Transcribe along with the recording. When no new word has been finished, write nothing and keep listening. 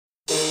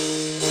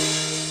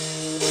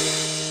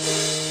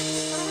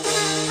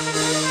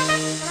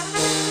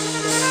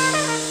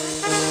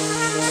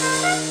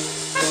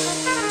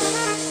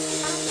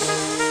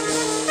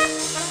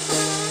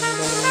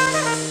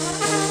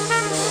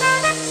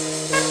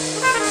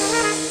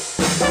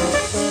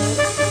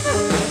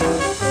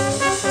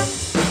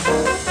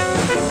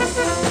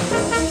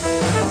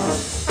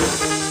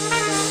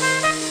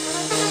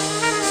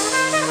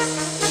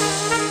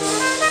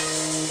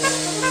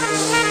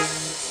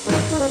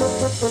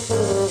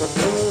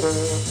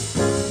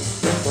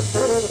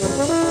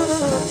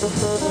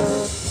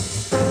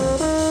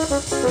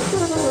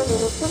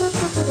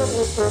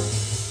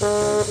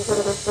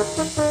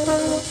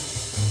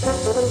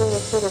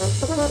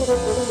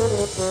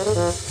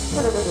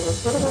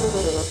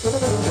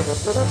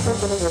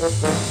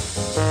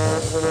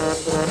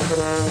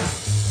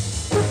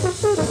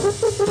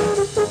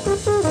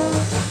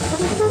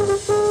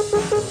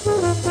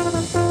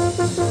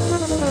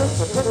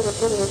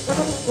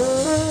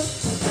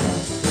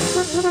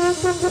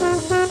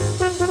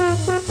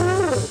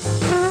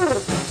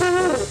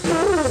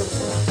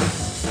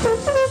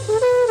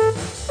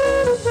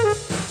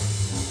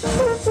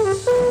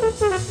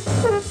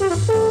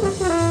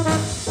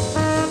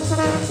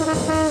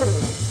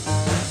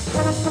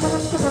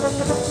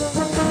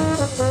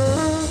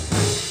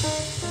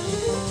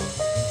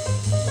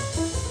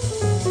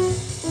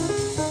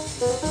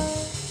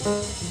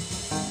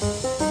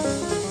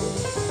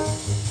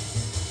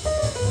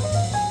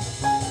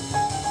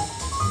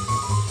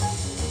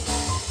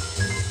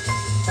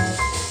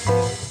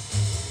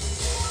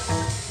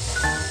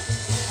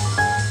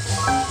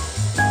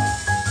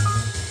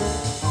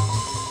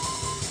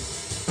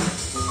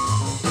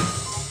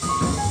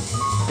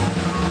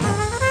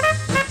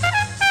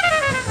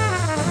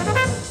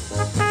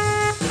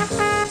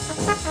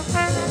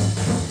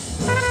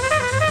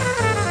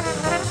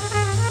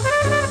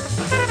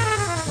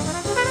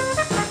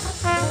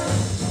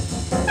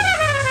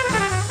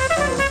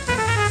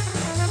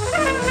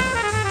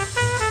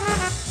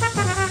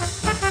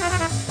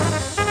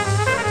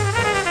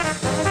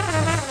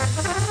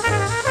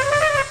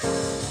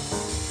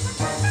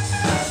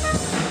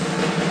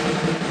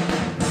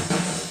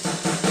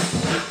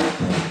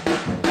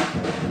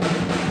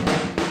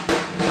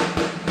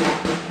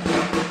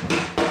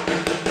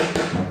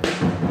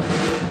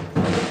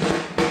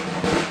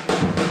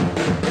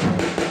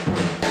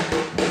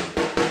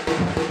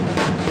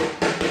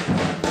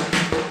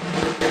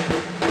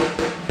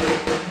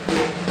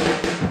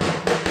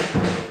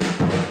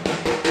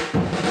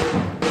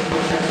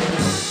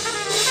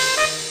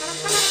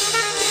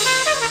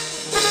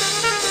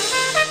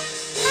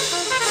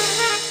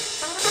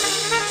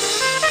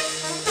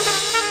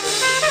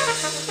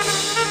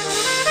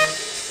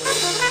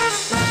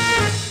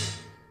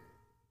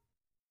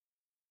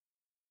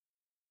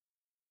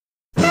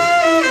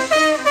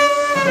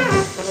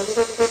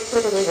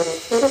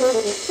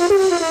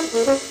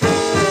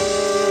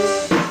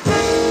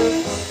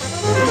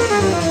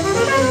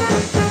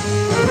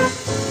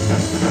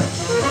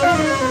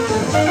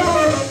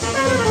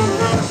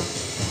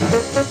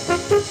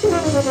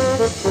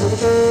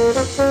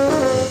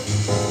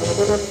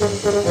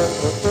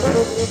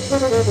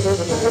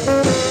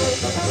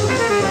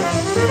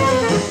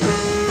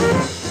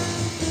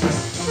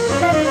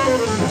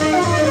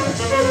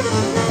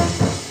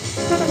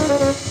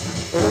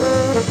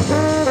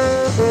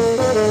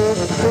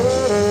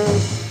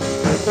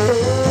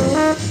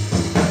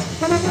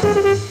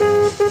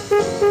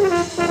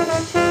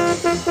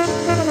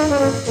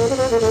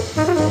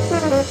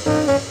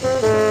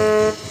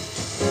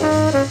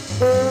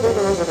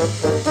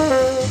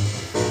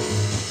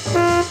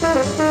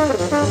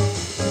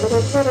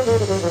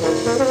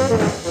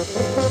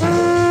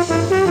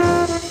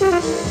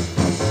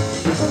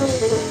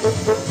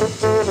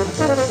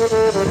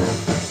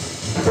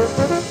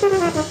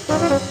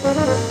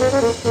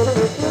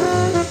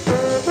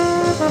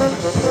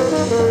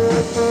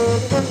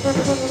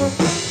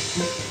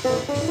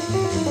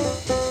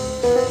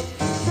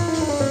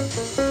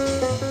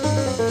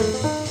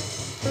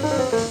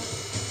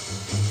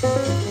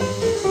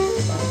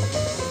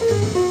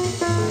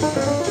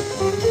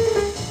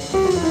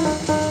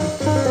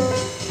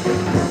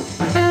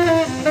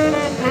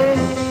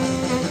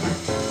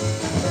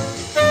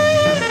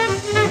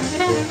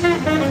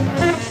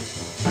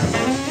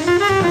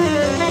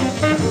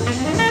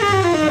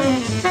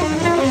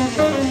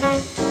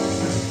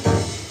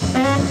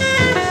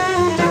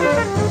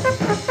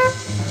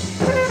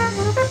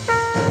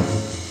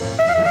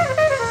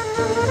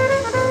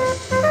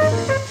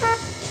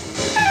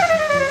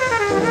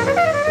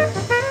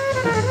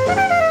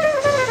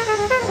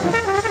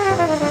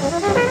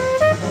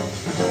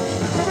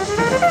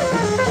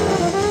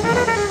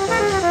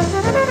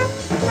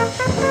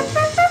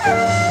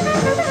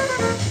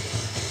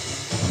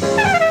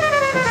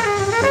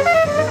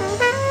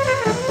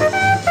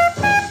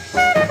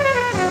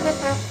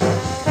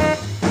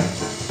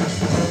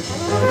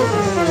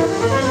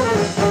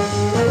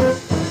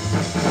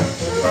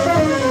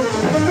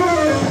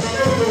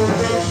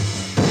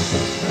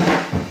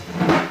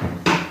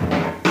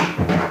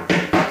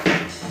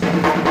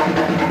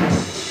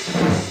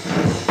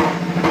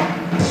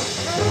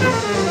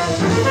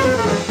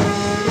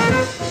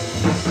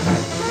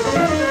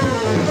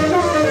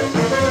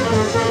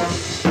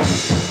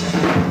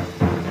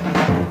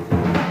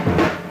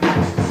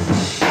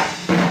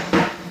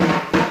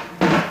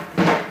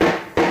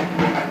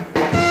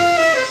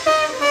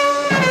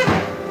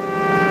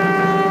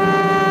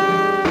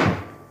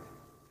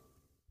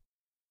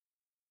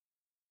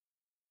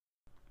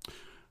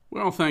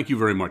Well, thank you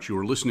very much. You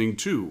are listening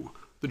to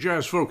the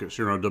Jazz Focus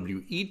here on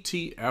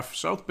WETF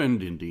South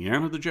Bend,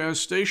 Indiana, the Jazz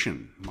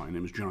Station. My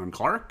name is John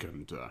Clark,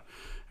 and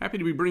happy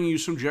to be bringing you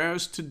some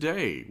jazz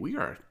today. We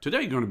are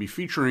today going to be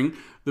featuring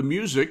the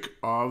music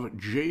of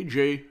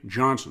J.J.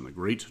 Johnson, the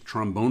great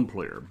trombone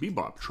player,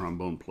 bebop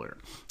trombone player.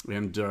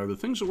 And the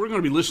things that we're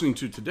going to be listening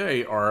to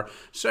today are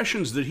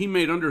sessions that he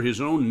made under his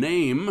own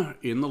name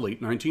in the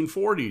late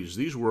 1940s.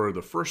 These were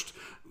the first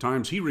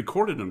times he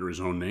recorded under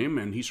his own name,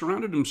 and he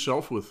surrounded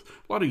himself with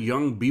a lot of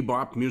young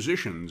bebop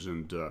musicians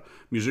and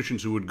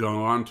musicians who would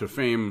go on to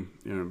fame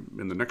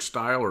in the next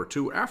style or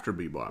two after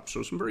bebop.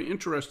 So some very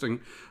interesting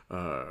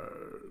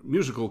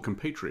musical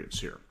compatriots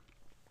here.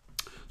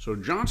 So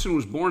Johnson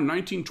was born in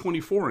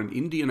 1924 in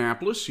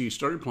Indianapolis. He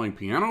started playing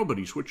piano, but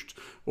he switched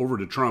over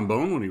to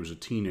trombone when he was a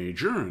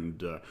teenager,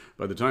 and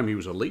by the time he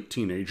was a late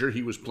teenager,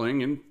 he was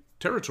playing in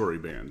territory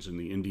bands in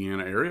the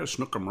Indiana area,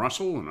 Snookum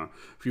Russell and a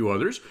few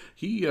others.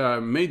 He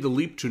made the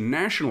leap to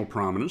national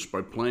prominence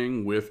by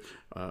playing with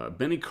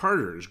Benny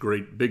Carter's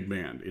great big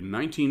band in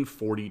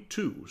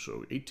 1942.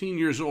 So 18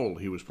 years old,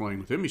 he was playing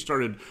with him. He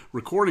started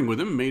recording with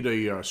him, made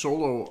a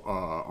solo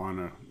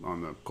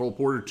on the Cole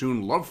Porter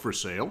tune Love for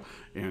Sale,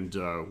 and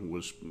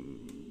was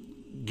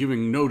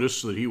giving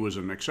notice that he was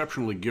an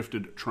exceptionally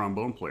gifted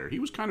trombone player. He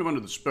was kind of under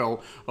the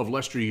spell of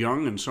Lester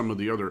Young and some of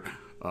the other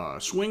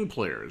swing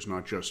players,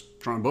 not just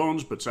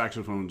trombones, but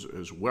saxophones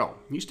as well.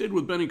 He stayed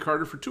with Benny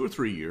Carter for 2 or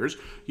 3 years.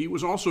 He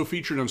was also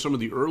featured on some of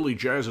the early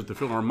Jazz at the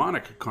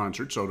Philharmonic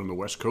concerts out on the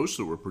West Coast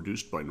that were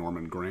produced by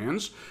Norman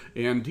Granz,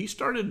 and he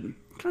started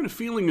kind of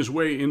feeling his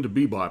way into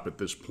bebop at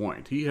this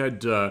point. He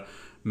had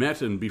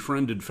met and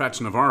befriended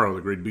Fats Navarro,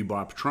 the great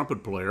bebop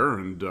trumpet player,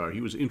 and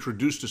he was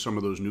introduced to some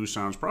of those new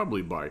sounds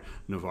probably by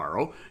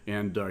Navarro,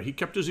 and he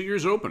kept his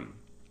ears open.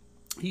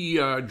 He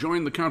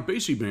joined the Count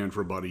Basie Band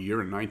for about a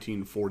year in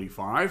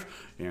 1945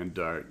 and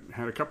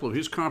had a couple of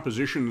his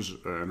compositions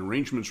and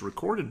arrangements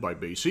recorded by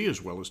Basie,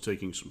 as well as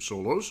taking some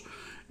solos.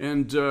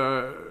 And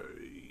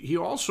he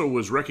also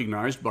was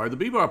recognized by the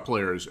bebop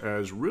players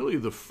as really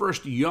the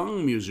first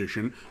young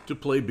musician to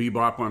play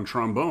bebop on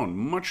trombone.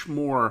 Much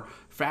more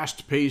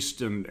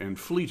fast-paced and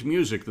fleet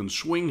music than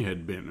swing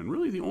had been, and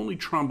really the only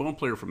trombone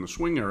player from the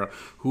swing era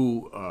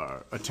who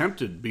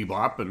attempted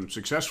bebop and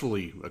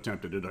successfully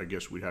attempted it, I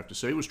guess we'd have to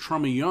say, was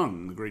Trummy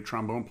Young, the great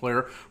trombone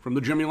player from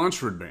the Jimmy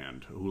Lunsford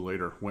Band, who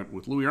later went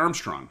with Louis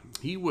Armstrong.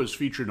 He was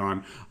featured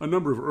on a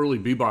number of early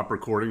bebop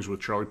recordings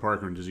with Charlie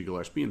Parker and Dizzy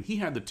Gillespie, and he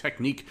had the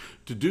technique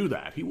to do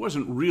that. He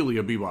wasn't really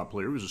a bebop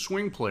player. He was a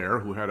swing player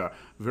who had a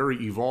very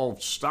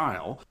evolved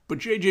style, but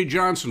J.J.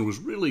 Johnson was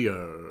really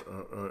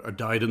a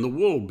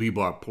dyed-in-the-wool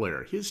bebop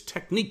player. His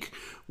technique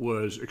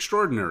was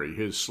extraordinary.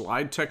 His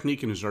slide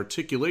technique and his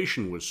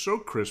articulation was so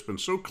crisp and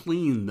so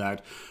clean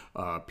that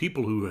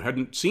people who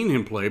hadn't seen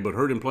him play but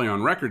heard him play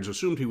on records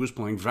assumed he was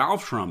playing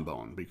valve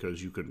trombone,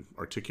 because you could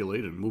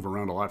articulate and move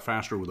around a lot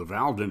faster with a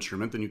valved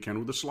instrument than you can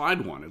with a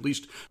slide one. At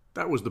least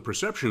that was the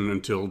perception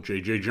until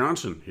J.J.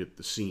 Johnson hit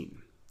the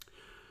scene.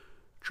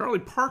 Charlie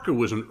Parker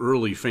was an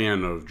early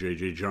fan of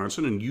J.J.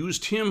 Johnson and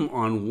used him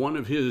on one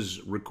of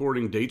his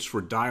recording dates for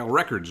Dial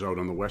Records out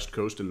on the West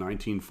Coast in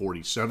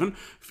 1947,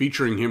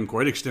 featuring him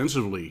quite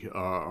extensively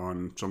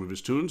on some of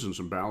his tunes and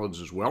some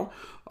ballads as well.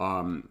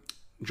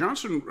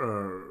 Johnson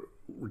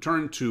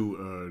returned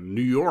to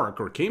New York,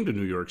 or came to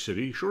New York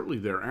City shortly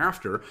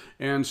thereafter,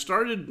 and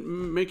started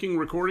making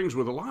recordings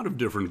with a lot of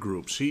different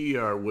groups. He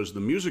was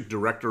the music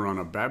director on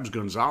a Babs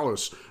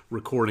Gonzalez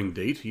recording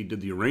date. He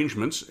did the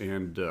arrangements,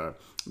 and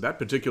that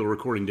particular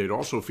recording date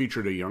also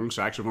featured a young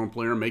saxophone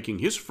player making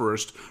his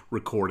first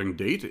recording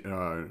date.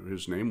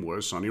 His name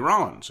was Sonny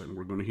Rollins, and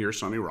we're going to hear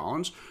Sonny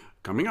Rollins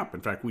coming up. In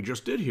fact, we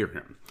just did hear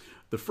him.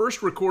 The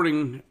first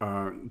recording,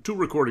 2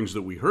 recordings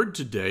that we heard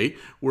today,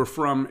 were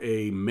from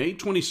a May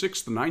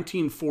 26,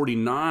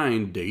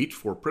 1949 date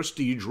for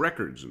Prestige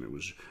Records, and it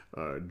was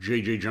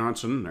J.J.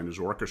 Johnson and his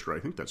orchestra. I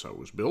think that's how it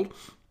was billed.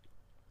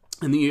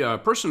 And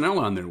the personnel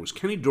on there was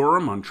Kenny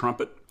Dorham on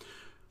trumpet,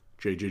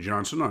 J.J.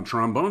 Johnson on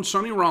trombone,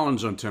 Sonny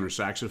Rollins on tenor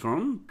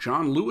saxophone,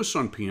 John Lewis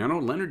on piano,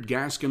 Leonard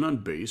Gaskin on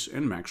bass,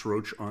 and Max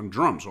Roach on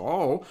drums,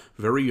 all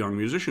very young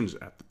musicians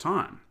at the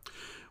time.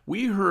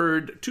 We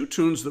heard 2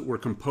 tunes that were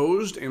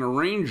composed and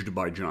arranged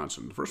by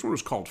Johnson. The first one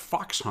was called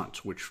Fox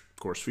Hunt, which of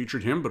course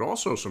featured him, but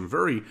also some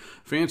very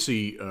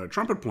fancy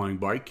trumpet playing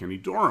by Kenny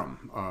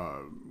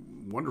Dorham.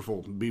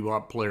 Wonderful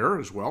bebop player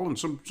as well, and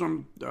some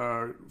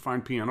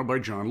fine piano by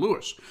John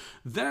Lewis.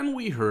 Then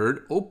we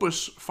heard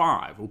Opus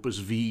 5, Opus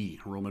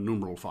V, Roman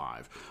numeral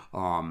 5,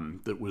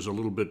 that was a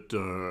little bit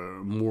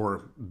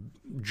more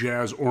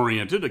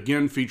jazz-oriented,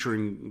 again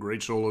featuring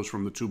great solos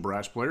from the 2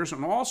 brass players,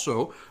 and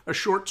also a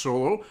short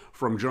solo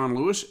from John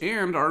Lewis,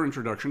 and our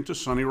introduction to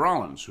Sonny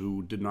Rollins,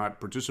 who did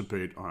not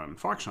participate on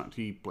Fox Hunt.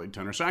 He played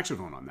tenor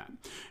saxophone on that.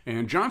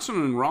 And Johnson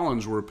and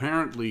Rollins were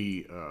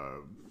apparently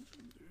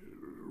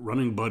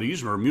running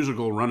buddies, or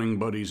musical running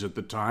buddies at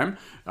the time,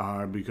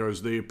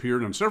 because they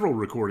appeared on several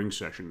recording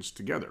sessions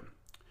together.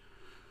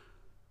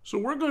 So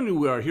we're going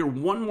to hear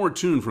one more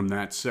tune from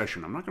that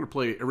session. I'm not going to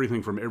play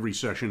everything from every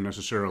session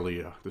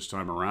necessarily this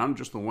time around,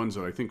 just the ones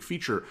that I think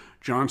feature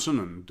Johnson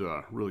and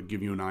really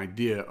give you an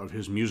idea of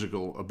his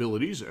musical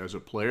abilities as a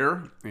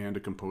player and a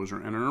composer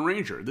and an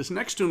arranger. This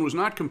next tune was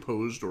not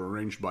composed or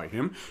arranged by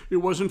him. It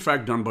was in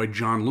fact done by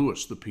John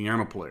Lewis, the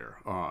piano player.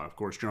 Of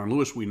course, John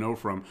Lewis we know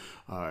from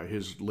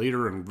his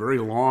later and very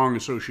long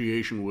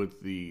association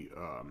with the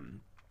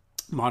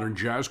Modern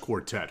Jazz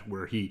Quartet,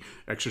 where he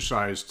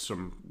exercised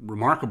some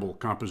remarkable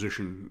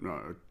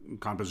compositional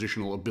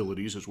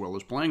abilities as well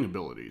as playing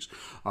abilities.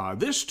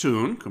 This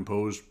tune,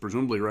 composed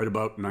presumably right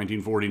about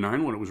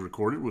 1949 when it was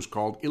recorded, was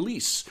called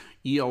Elise,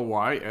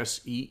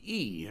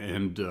 Elysee,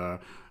 and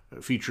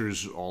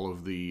features all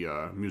of the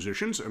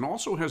musicians, and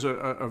also has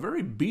a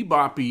very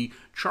bebop-y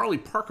Charlie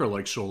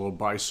Parker-like solo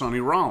by Sonny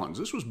Rollins.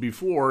 This was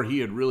before he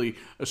had really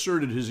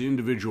asserted his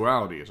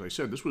individuality. As I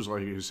said, this was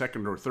like his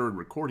second or third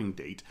recording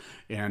date,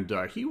 and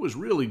he was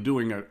really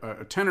doing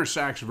a tenor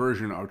sax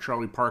version of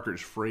Charlie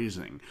Parker's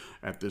phrasing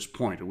at this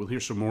point, and we'll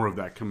hear some more of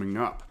that coming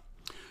up.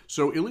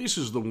 So Elise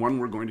is the one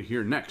we're going to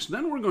hear next.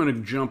 Then we're going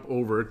to jump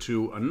over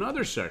to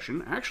another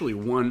session, actually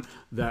one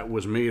that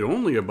was made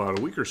only about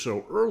a week or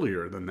so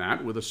earlier than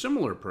that with a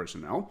similar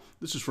personnel.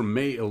 This is from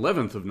May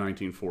 11th of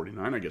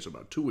 1949, I guess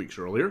about 2 weeks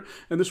earlier,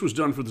 and this was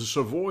done for the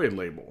Savoy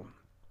label.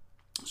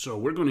 So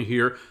we're going to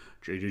hear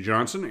J.J.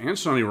 Johnson and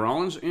Sonny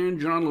Rollins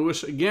and John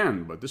Lewis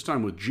again, but this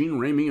time with Gene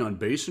Ramey on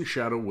bass and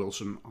Shadow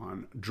Wilson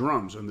on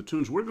drums. And the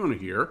tunes we're going to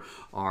hear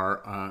are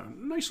a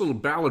nice little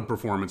ballad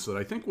performance that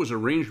I think was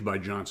arranged by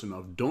Johnson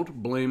of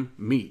Don't Blame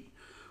Me,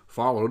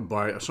 followed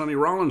by a Sonny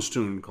Rollins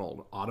tune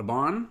called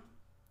Audubon,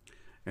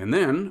 and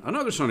then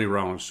another Sonny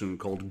Rollins tune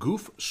called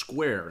Goof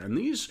Square. And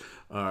these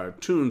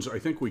tunes, I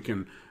think we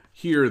can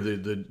hear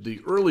the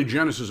early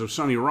genesis of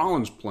Sonny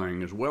Rollins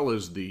playing, as well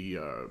as the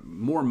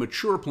more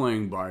mature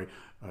playing by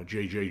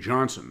J.J.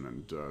 Johnson.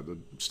 And the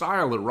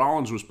style that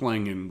Rollins was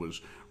playing in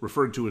was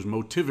referred to as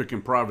motivic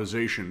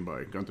improvisation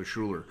by Gunther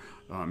Schuller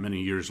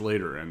many years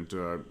later. And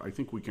I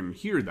think we can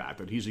hear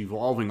that he's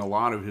evolving a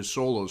lot of his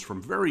solos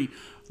from very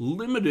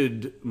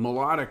limited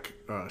melodic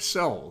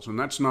cells. And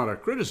that's not a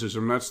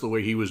criticism, that's the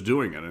way he was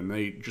doing it. And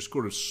they just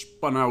sort of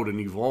spun out and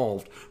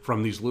evolved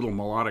from these little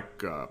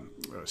melodic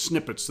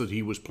snippets that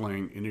he was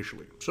playing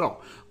initially.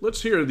 So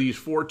let's hear these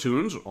four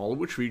tunes, all of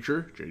which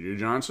feature J.J.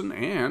 Johnson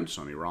and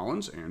Sonny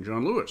Rollins and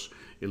John Lewis.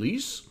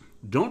 Elise,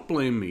 Don't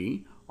Blame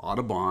Me,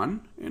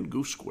 Audubon, and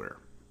Goof Square.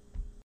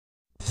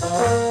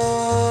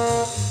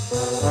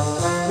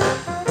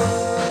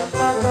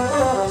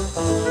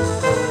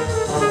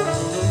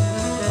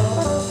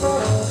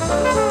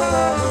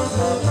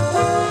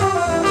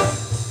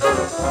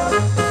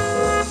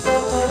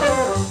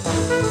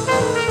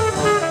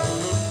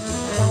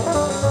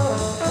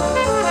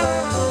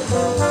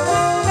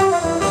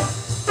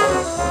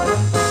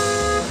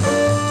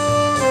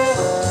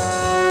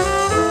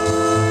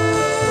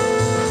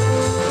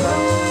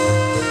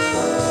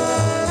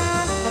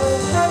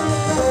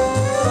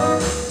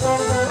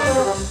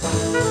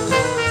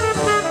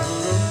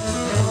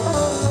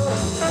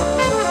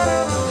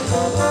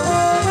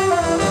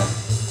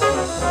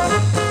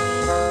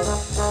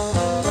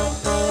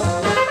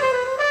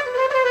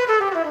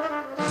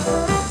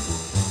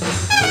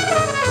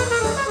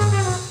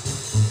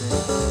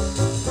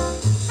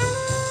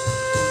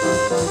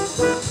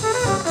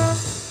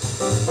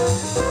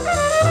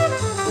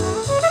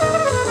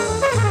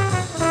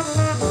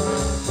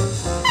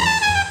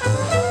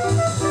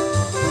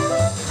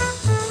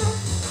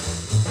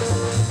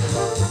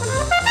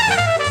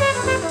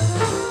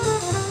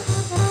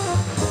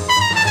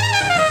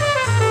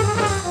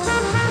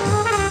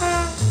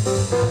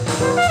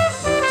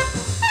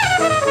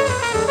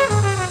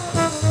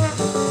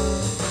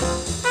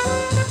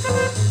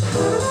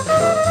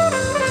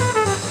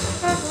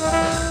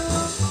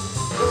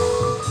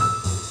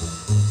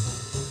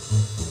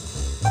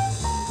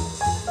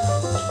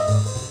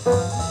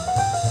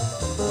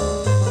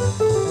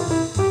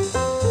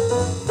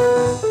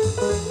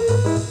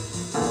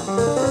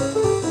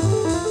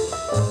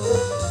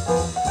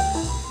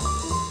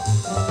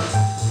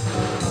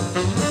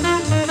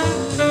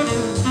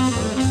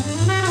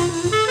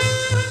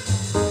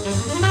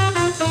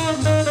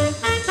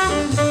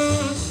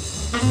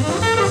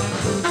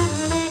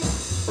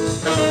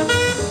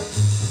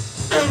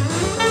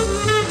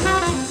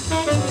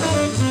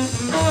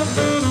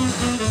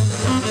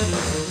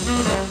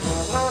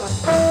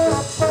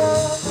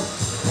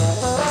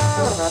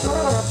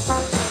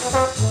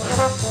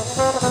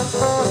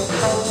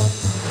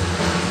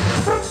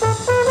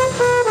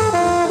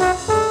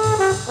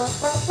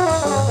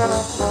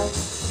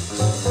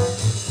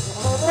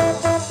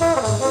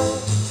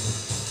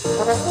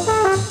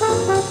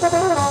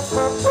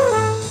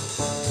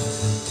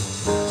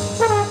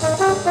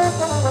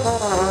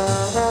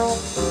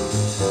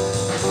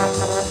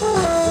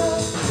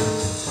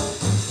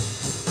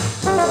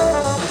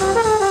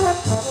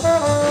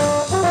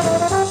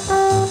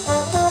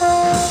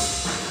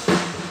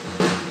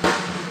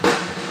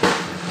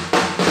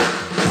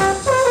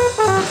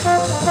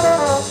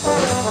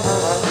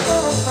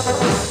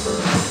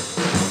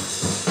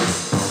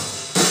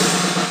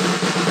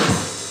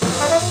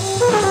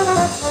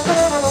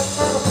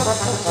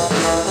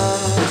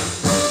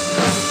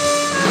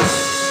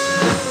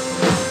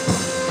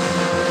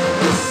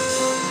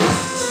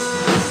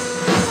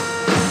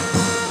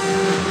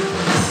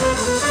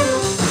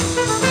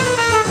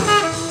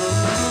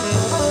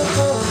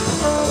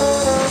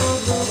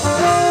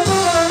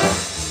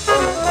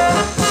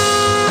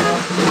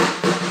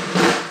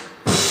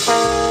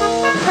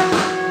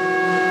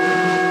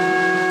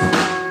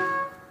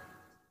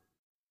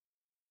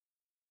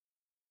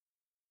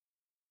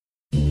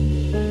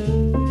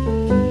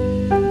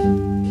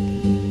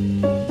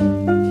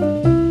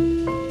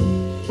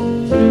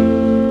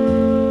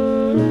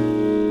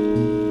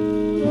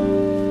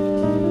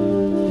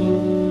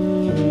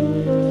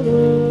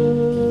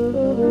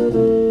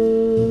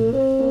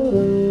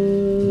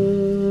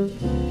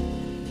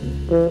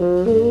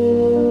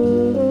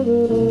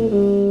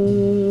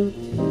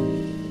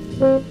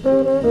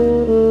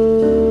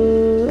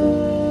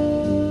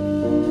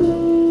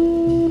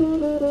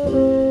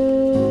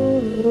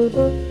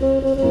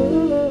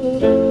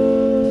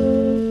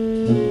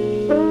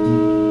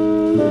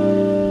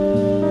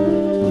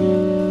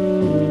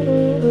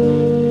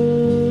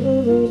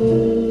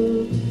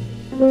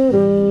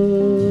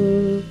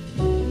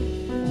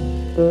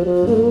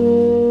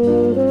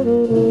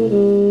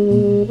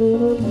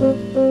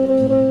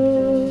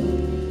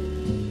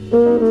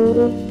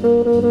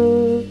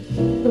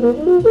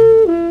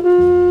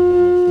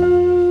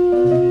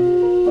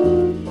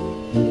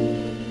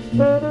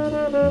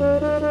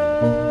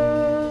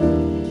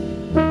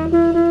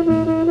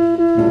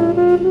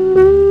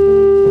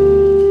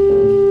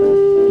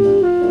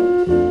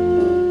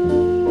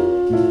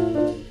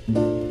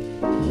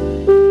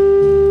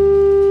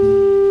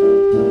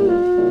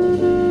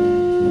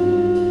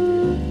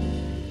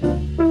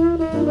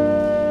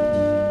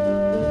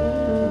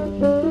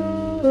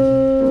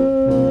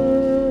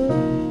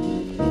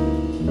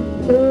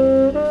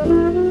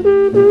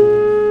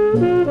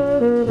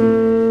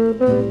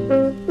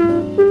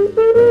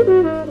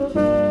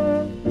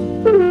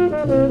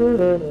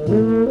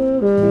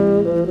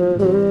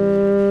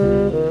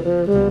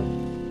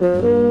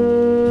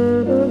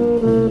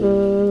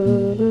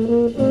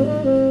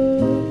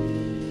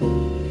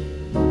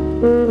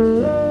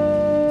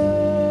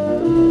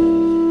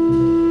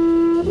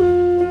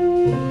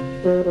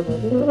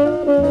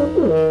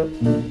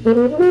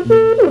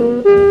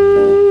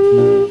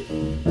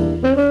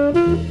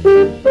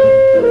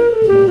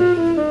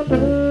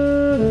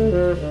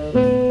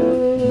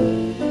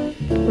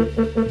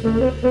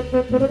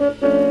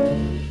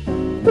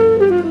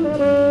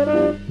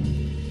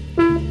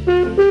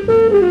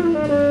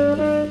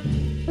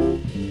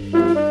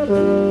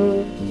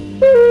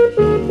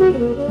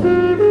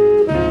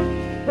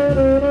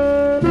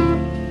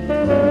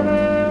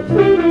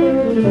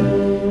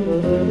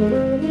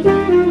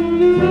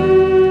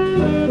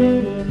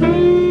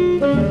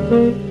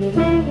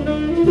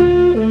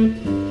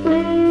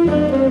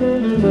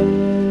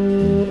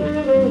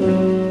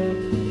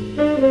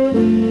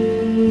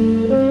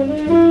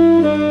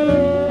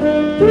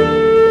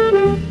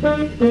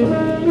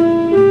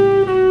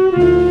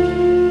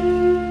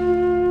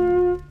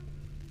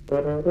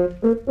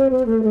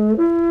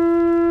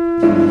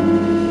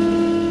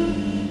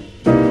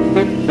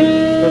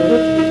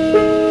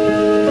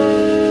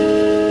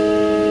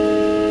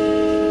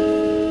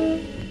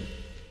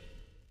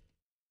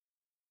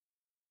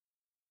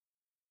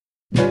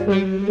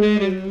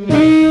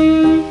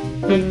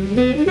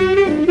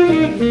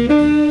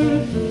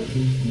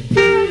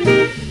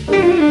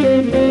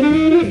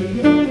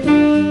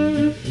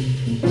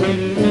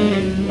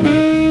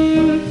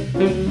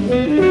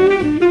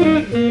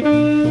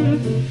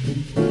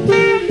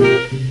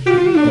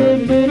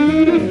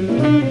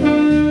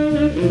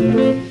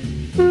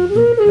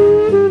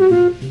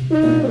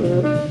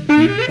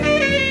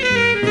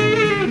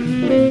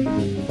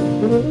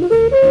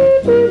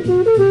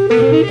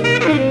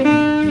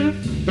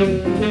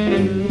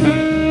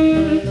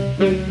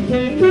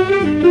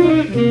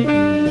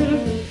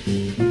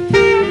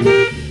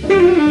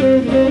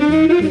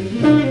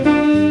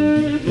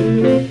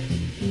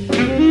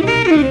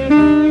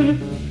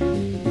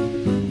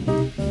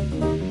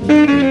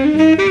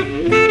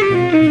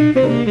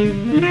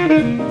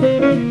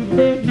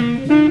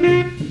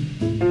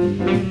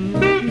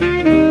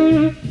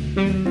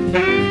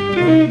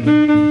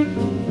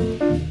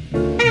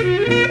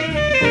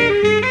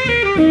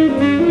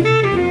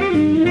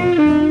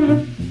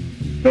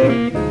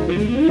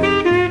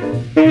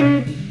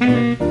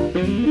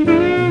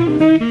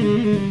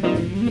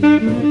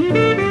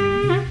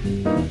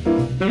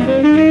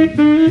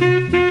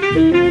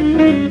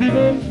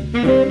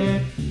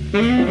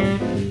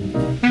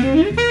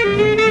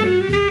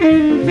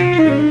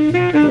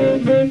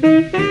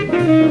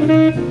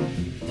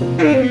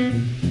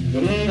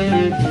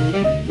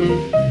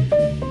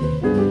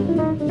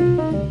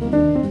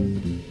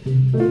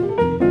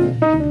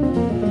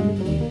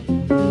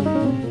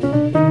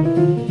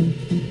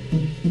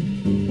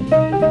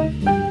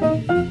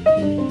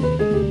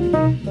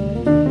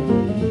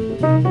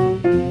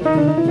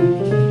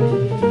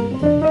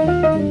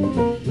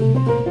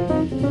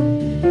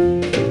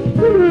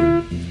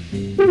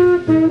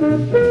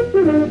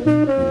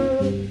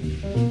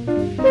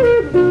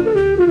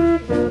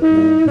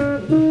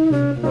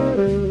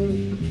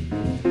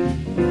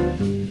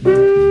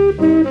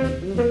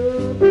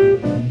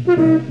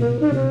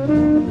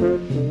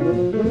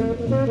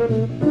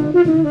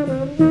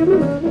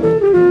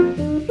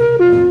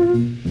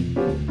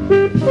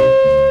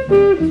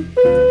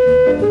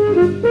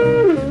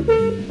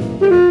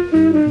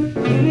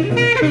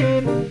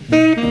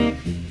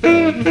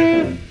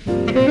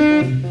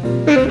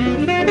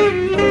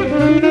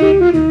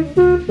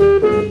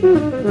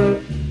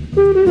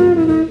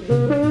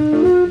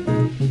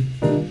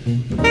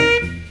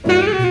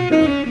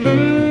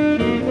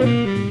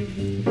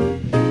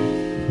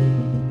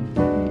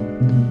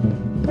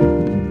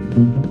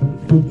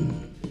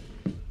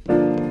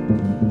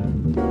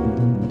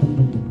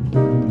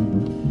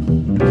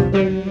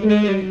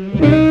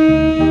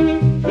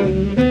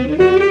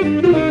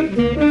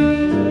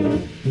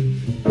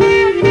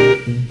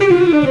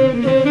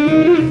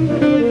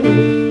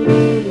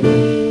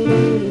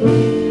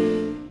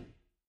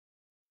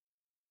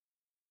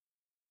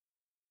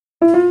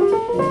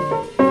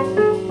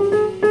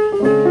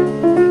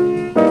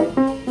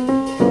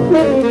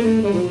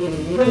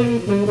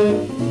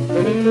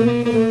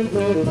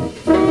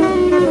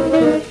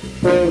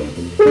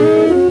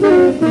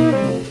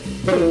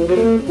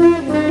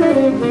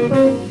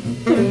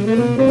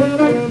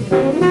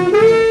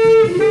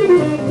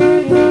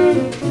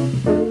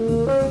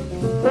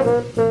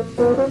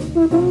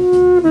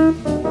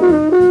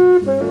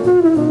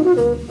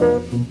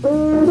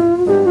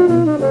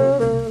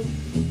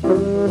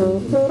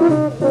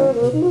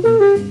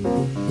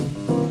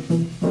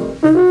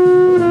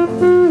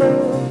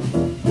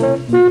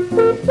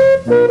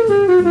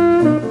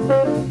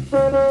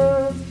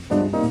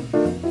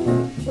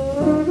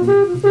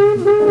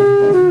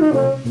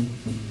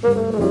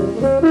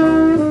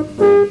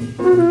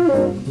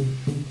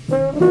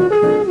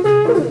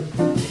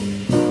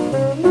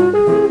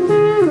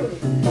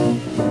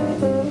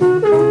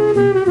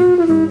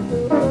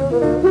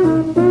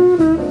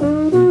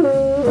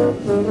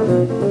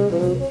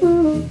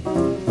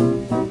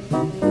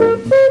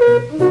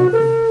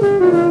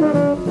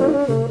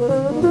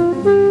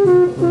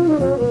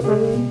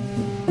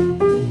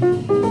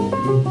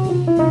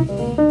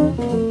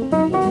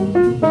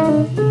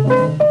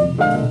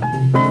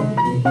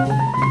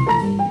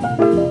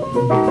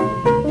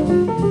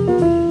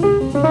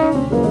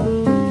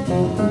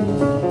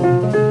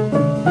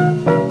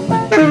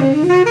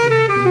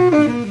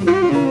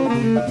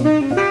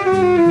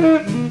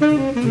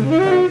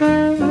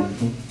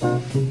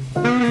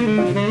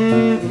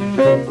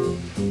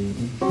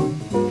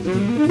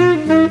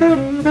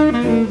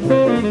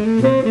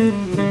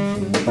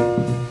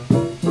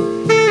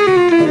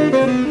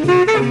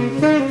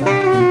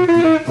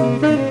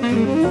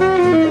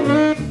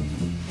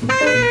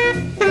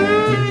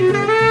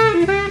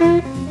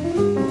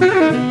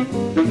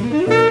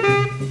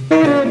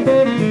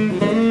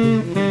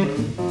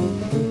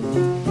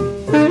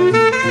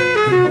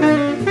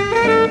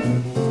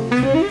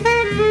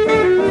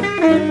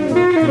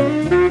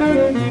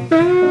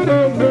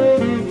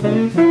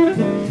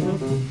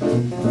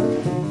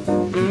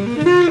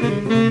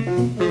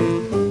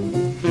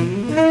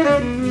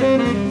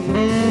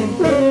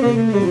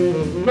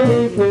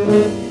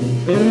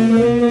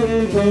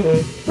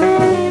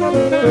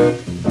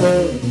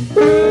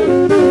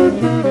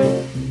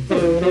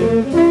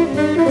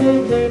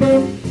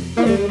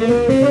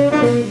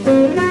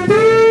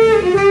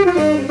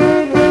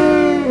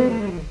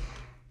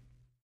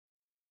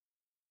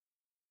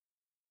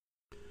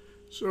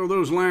 So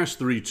those last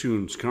three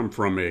tunes come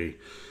from a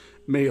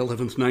May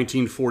 11th,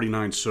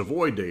 1949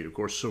 Savoy date. Of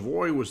course,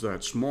 Savoy was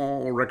that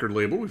small record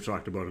label we've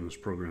talked about in this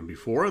program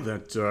before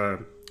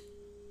that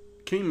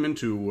came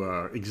into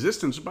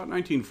existence about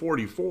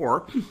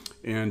 1944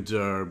 and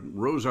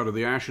rose out of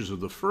the ashes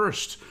of the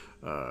first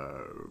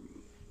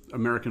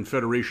American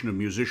Federation of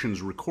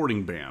Musicians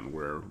recording ban,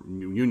 where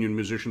union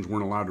musicians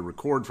weren't allowed to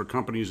record for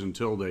companies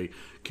until they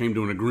came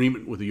to an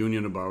agreement with the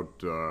union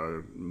about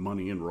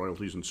money and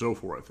royalties and so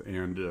forth.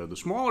 And the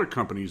smaller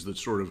companies that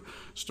sort of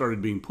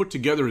started being put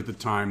together at the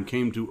time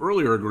came to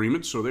earlier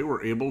agreements, so they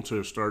were able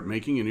to start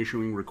making and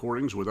issuing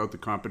recordings without the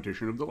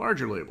competition of the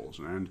larger labels.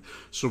 And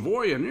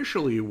Savoy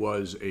initially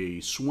was a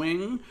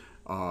swing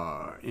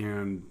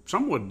and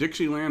somewhat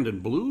Dixieland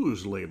and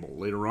blues label.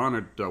 Later on,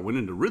 it went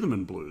into rhythm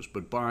and blues.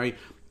 But by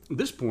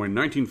this point,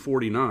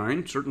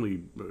 1949,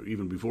 certainly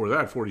even before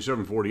that,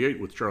 47, 48,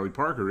 with Charlie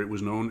Parker, it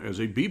was known as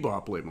a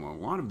bebop label. And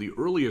a lot of the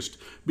earliest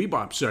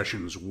bebop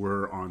sessions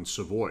were on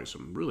Savoy,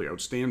 some really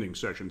outstanding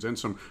sessions, and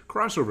some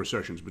crossover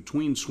sessions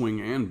between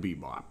swing and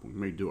bebop. We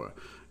may do a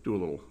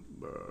little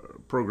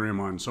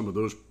program on some of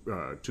those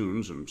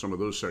tunes and some of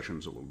those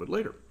sessions a little bit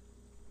later.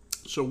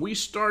 So we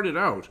started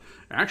out,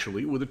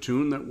 actually, with a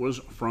tune that was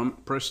from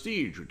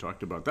Prestige. We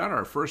talked about that,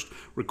 our first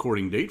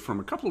recording date from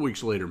a couple of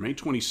weeks later, May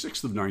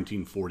 26th of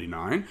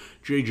 1949.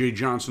 J.J.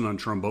 Johnson on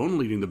trombone,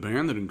 leading the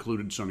band that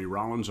included Sonny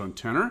Rollins on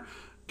tenor,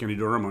 Kenny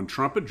Dorham on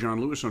trumpet, John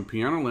Lewis on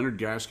piano, Leonard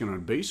Gaskin on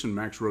bass, and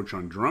Max Roach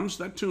on drums.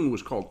 That tune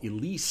was called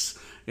Elise,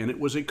 and it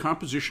was a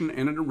composition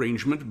and an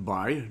arrangement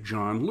by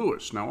John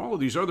Lewis. Now, all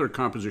of these other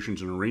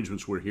compositions and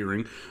arrangements we're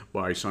hearing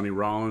by Sonny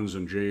Rollins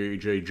and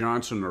J.J.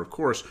 Johnson are, of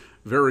course,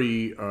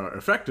 very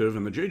effective,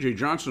 and the J.J.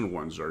 Johnson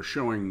ones are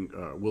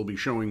will be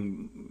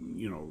showing,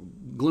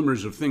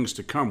 glimmers of things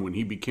to come when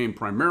he became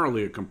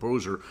primarily a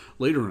composer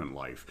later in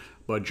life.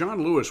 But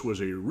John Lewis was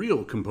a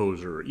real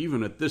composer,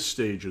 even at this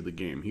stage of the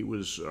game. He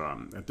was,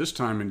 at this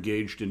time,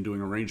 engaged in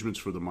doing arrangements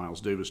for the Miles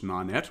Davis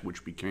Nonette,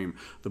 which became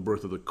the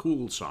birth of the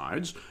Cool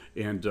Sides.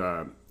 And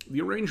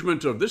the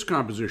arrangement of this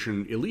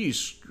composition,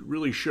 Elise,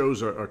 really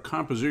shows a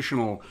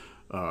compositional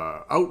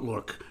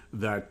outlook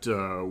that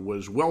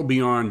was well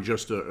beyond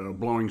just a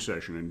blowing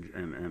session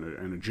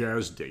and a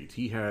jazz date.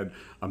 He had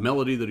a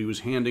melody that he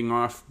was handing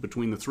off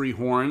between the three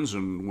horns,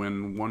 and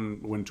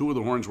when two of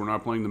the horns were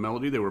not playing the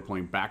melody, they were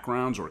playing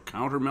backgrounds or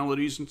counter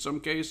melodies in some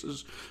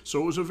cases.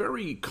 So it was a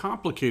very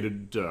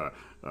complicated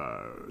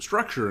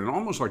structure and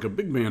almost like a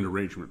big band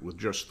arrangement with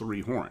just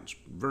three horns.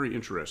 Very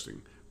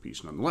interesting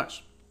piece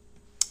nonetheless.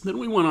 Then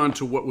we went on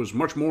to what was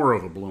much more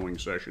of a blowing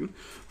session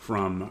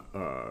from,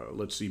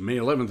 May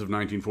 11th of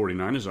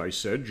 1949, as I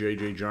said,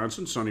 J.J.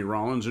 Johnson, Sonny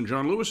Rollins, and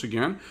John Lewis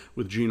again,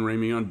 with Gene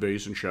Ramey on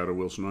bass and Shadow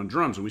Wilson on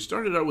drums. And we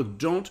started out with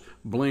Don't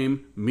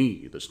Blame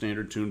Me, the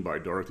standard tune by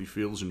Dorothy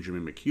Fields and Jimmy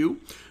McHugh,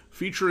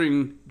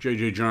 featuring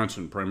J.J.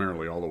 Johnson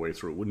primarily all the way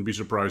through. Wouldn't be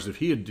surprised if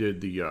he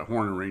did the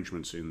horn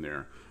arrangements in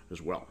there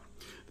as well.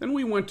 Then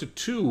we went to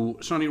two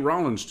Sonny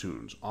Rollins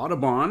tunes,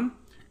 Audubon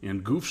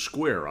and Goof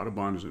Square.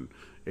 Audubon is an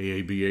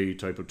AABA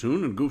type of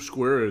tune, and Goof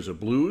Square is a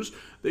blues.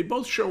 They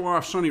both show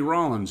off Sonny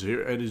Rollins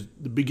here at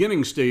the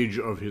beginning stage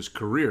of his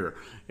career,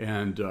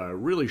 and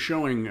really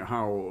showing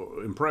how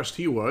impressed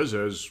he was,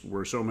 as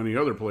were so many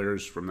other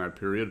players from that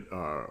period,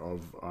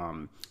 of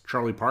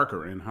Charlie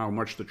Parker, and how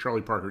much the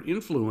Charlie Parker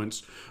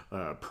influence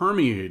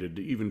permeated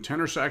even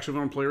tenor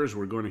saxophone players.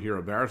 We're going to hear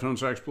a baritone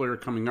sax player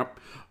coming up.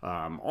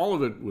 All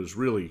of it was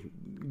really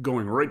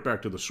going right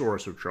back to the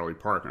source of Charlie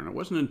Parker, and it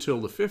wasn't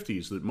until the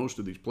 50s that most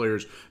of these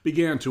players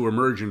began to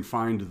emerge and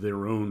find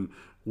their own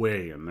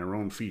way and their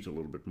own feet a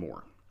little bit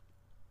more.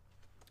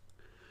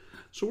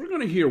 So we're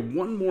going to hear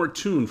one more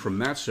tune from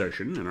that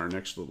session in our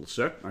next little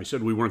set. I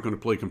said we weren't going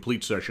to play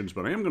complete sessions,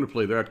 but I am going to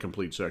play that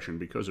complete session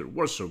because it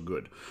was so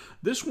good.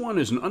 This one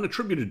is an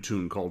unattributed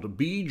tune called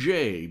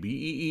B.J.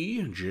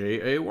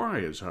 B-E-E-J-A-Y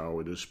is how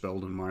it is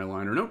spelled in my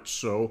liner notes,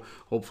 so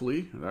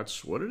hopefully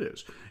that's what it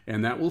is.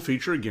 And that will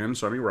feature, again,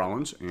 Sonny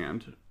Rollins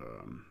and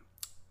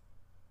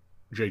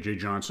J.J.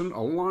 Johnson,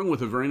 along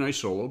with a very nice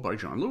solo by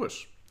John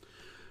Lewis.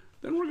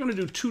 Then we're going to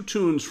do two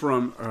tunes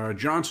from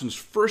Johnson's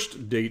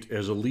first date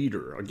as a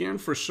leader. Again,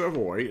 for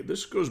Savoy,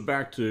 this goes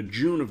back to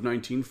June of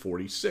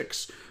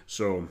 1946.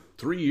 So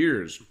 3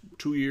 years,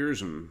 2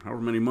 years, and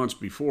however many months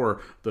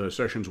before the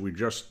sessions we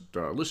just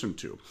listened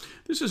to.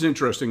 This is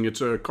interesting.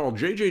 It's called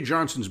J.J.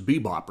 Johnson's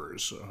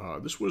Beboppers.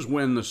 This was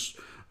when the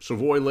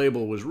Savoy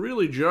label was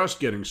really just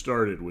getting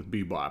started with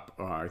bebop.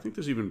 I think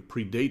this even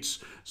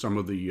predates some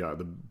of the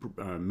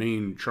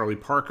main Charlie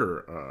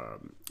Parker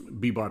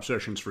bebop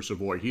sessions for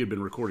Savoy. He had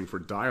been recording for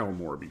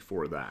Dial-More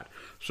before that.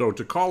 So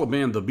to call a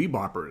band the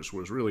Beboppers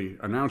was really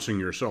announcing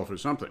yourself as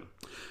something.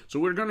 So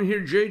we're going to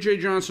hear J.J.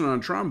 Johnson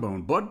on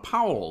trombone, Bud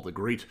Powell, the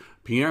great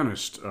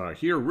pianist,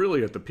 here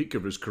really at the peak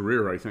of his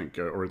career, I think,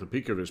 or at the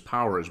peak of his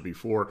powers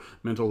before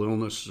mental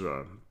illness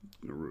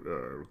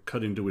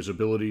cut into his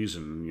abilities,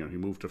 and he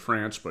moved to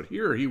France, but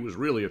here he was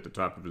really at the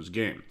top of his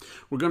game.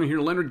 We're going to hear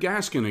Leonard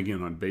Gaskin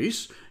again on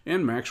bass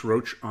and Max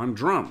Roach on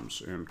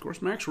drums. And of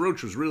course, Max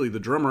Roach was really the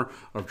drummer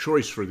of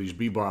choice for these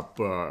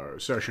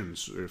bebop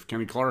sessions. If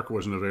Kenny Clarke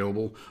wasn't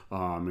available,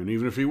 and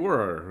even if he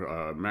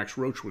were, Max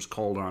Roach was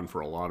called on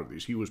for a lot of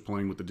these. He was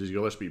playing with the Dizzy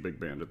Gillespie Big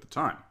Band at the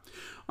time.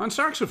 On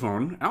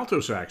saxophone, alto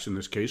sax in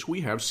this case,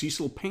 we have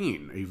Cecil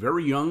Payne, a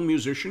very young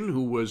musician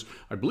who was,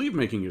 I believe,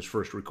 making his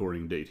first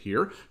recording date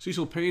here.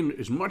 Cecil Payne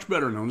is much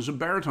better known as a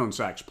baritone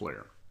sax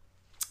player.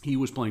 He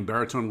was playing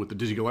baritone with the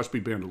Dizzy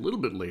Gillespie Band a little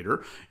bit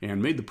later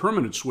and made the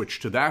permanent switch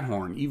to that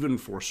horn, even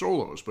for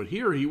solos. But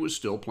here he was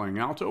still playing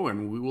alto,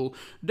 and we will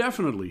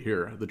definitely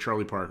hear the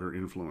Charlie Parker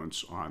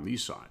influence on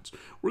these sides.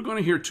 We're going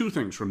to hear two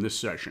things from this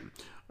session,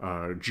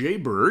 Jay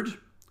Bird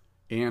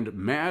and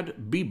Mad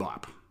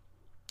Bebop.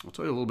 I'll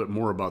tell you a little bit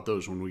more about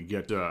those when we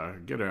get to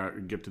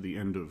the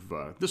end of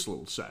this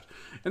little set.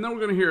 And then we're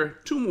going to hear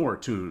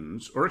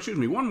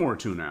one more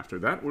tune after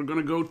that. We're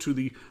going to go to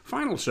the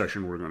final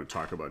session we're going to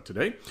talk about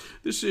today.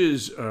 This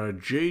is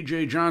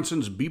J.J.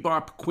 Johnson's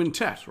Bebop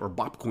Quintet, or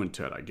Bop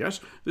Quintet, I guess.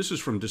 This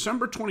is from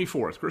December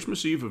 24th,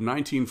 Christmas Eve of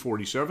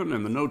 1947,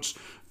 and the notes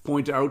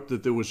point out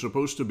that there was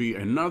supposed to be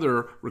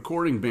another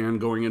recording ban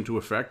going into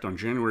effect on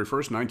January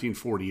 1st,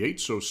 1948,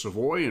 so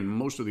Savoy and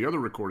most of the other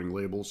recording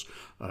labels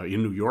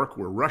in New York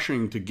were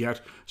rushing to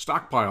get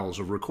stockpiles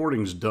of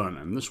recordings done,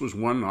 and this was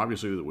one,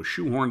 obviously, that was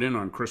shoehorned in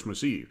on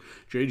Christmas Eve.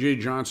 J.J.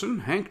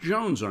 Johnson, Hank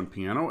Jones on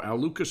piano, Al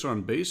Lucas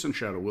on bass, and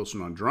Shadow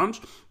Wilson on drums.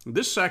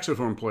 This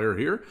saxophone player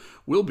here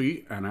will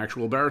be an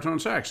actual baritone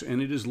sax,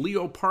 and it is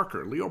Leo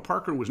Parker. Leo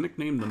Parker was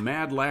nicknamed the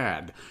Mad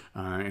Lad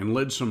and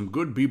led some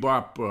good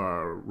bebop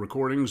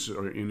recordings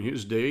in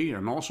his day,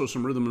 and also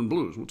some rhythm and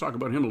blues. We'll talk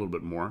about him a little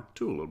bit more,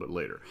 too, a little bit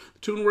later. The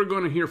tune we're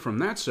going to hear from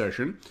that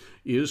session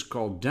is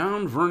called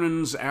Down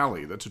Vernon's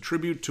Alley. That's a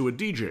tribute to a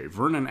DJ,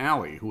 Vernon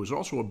Alley, who was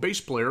also a bass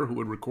player who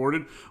had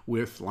recorded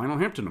with Lionel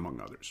Hampton,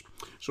 among others.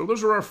 So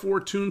those are our four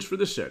tunes for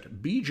this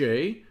set.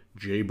 BJ,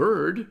 Jay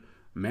Bird,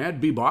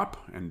 Mad Bebop,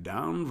 and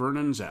Down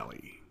Vernon's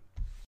Alley.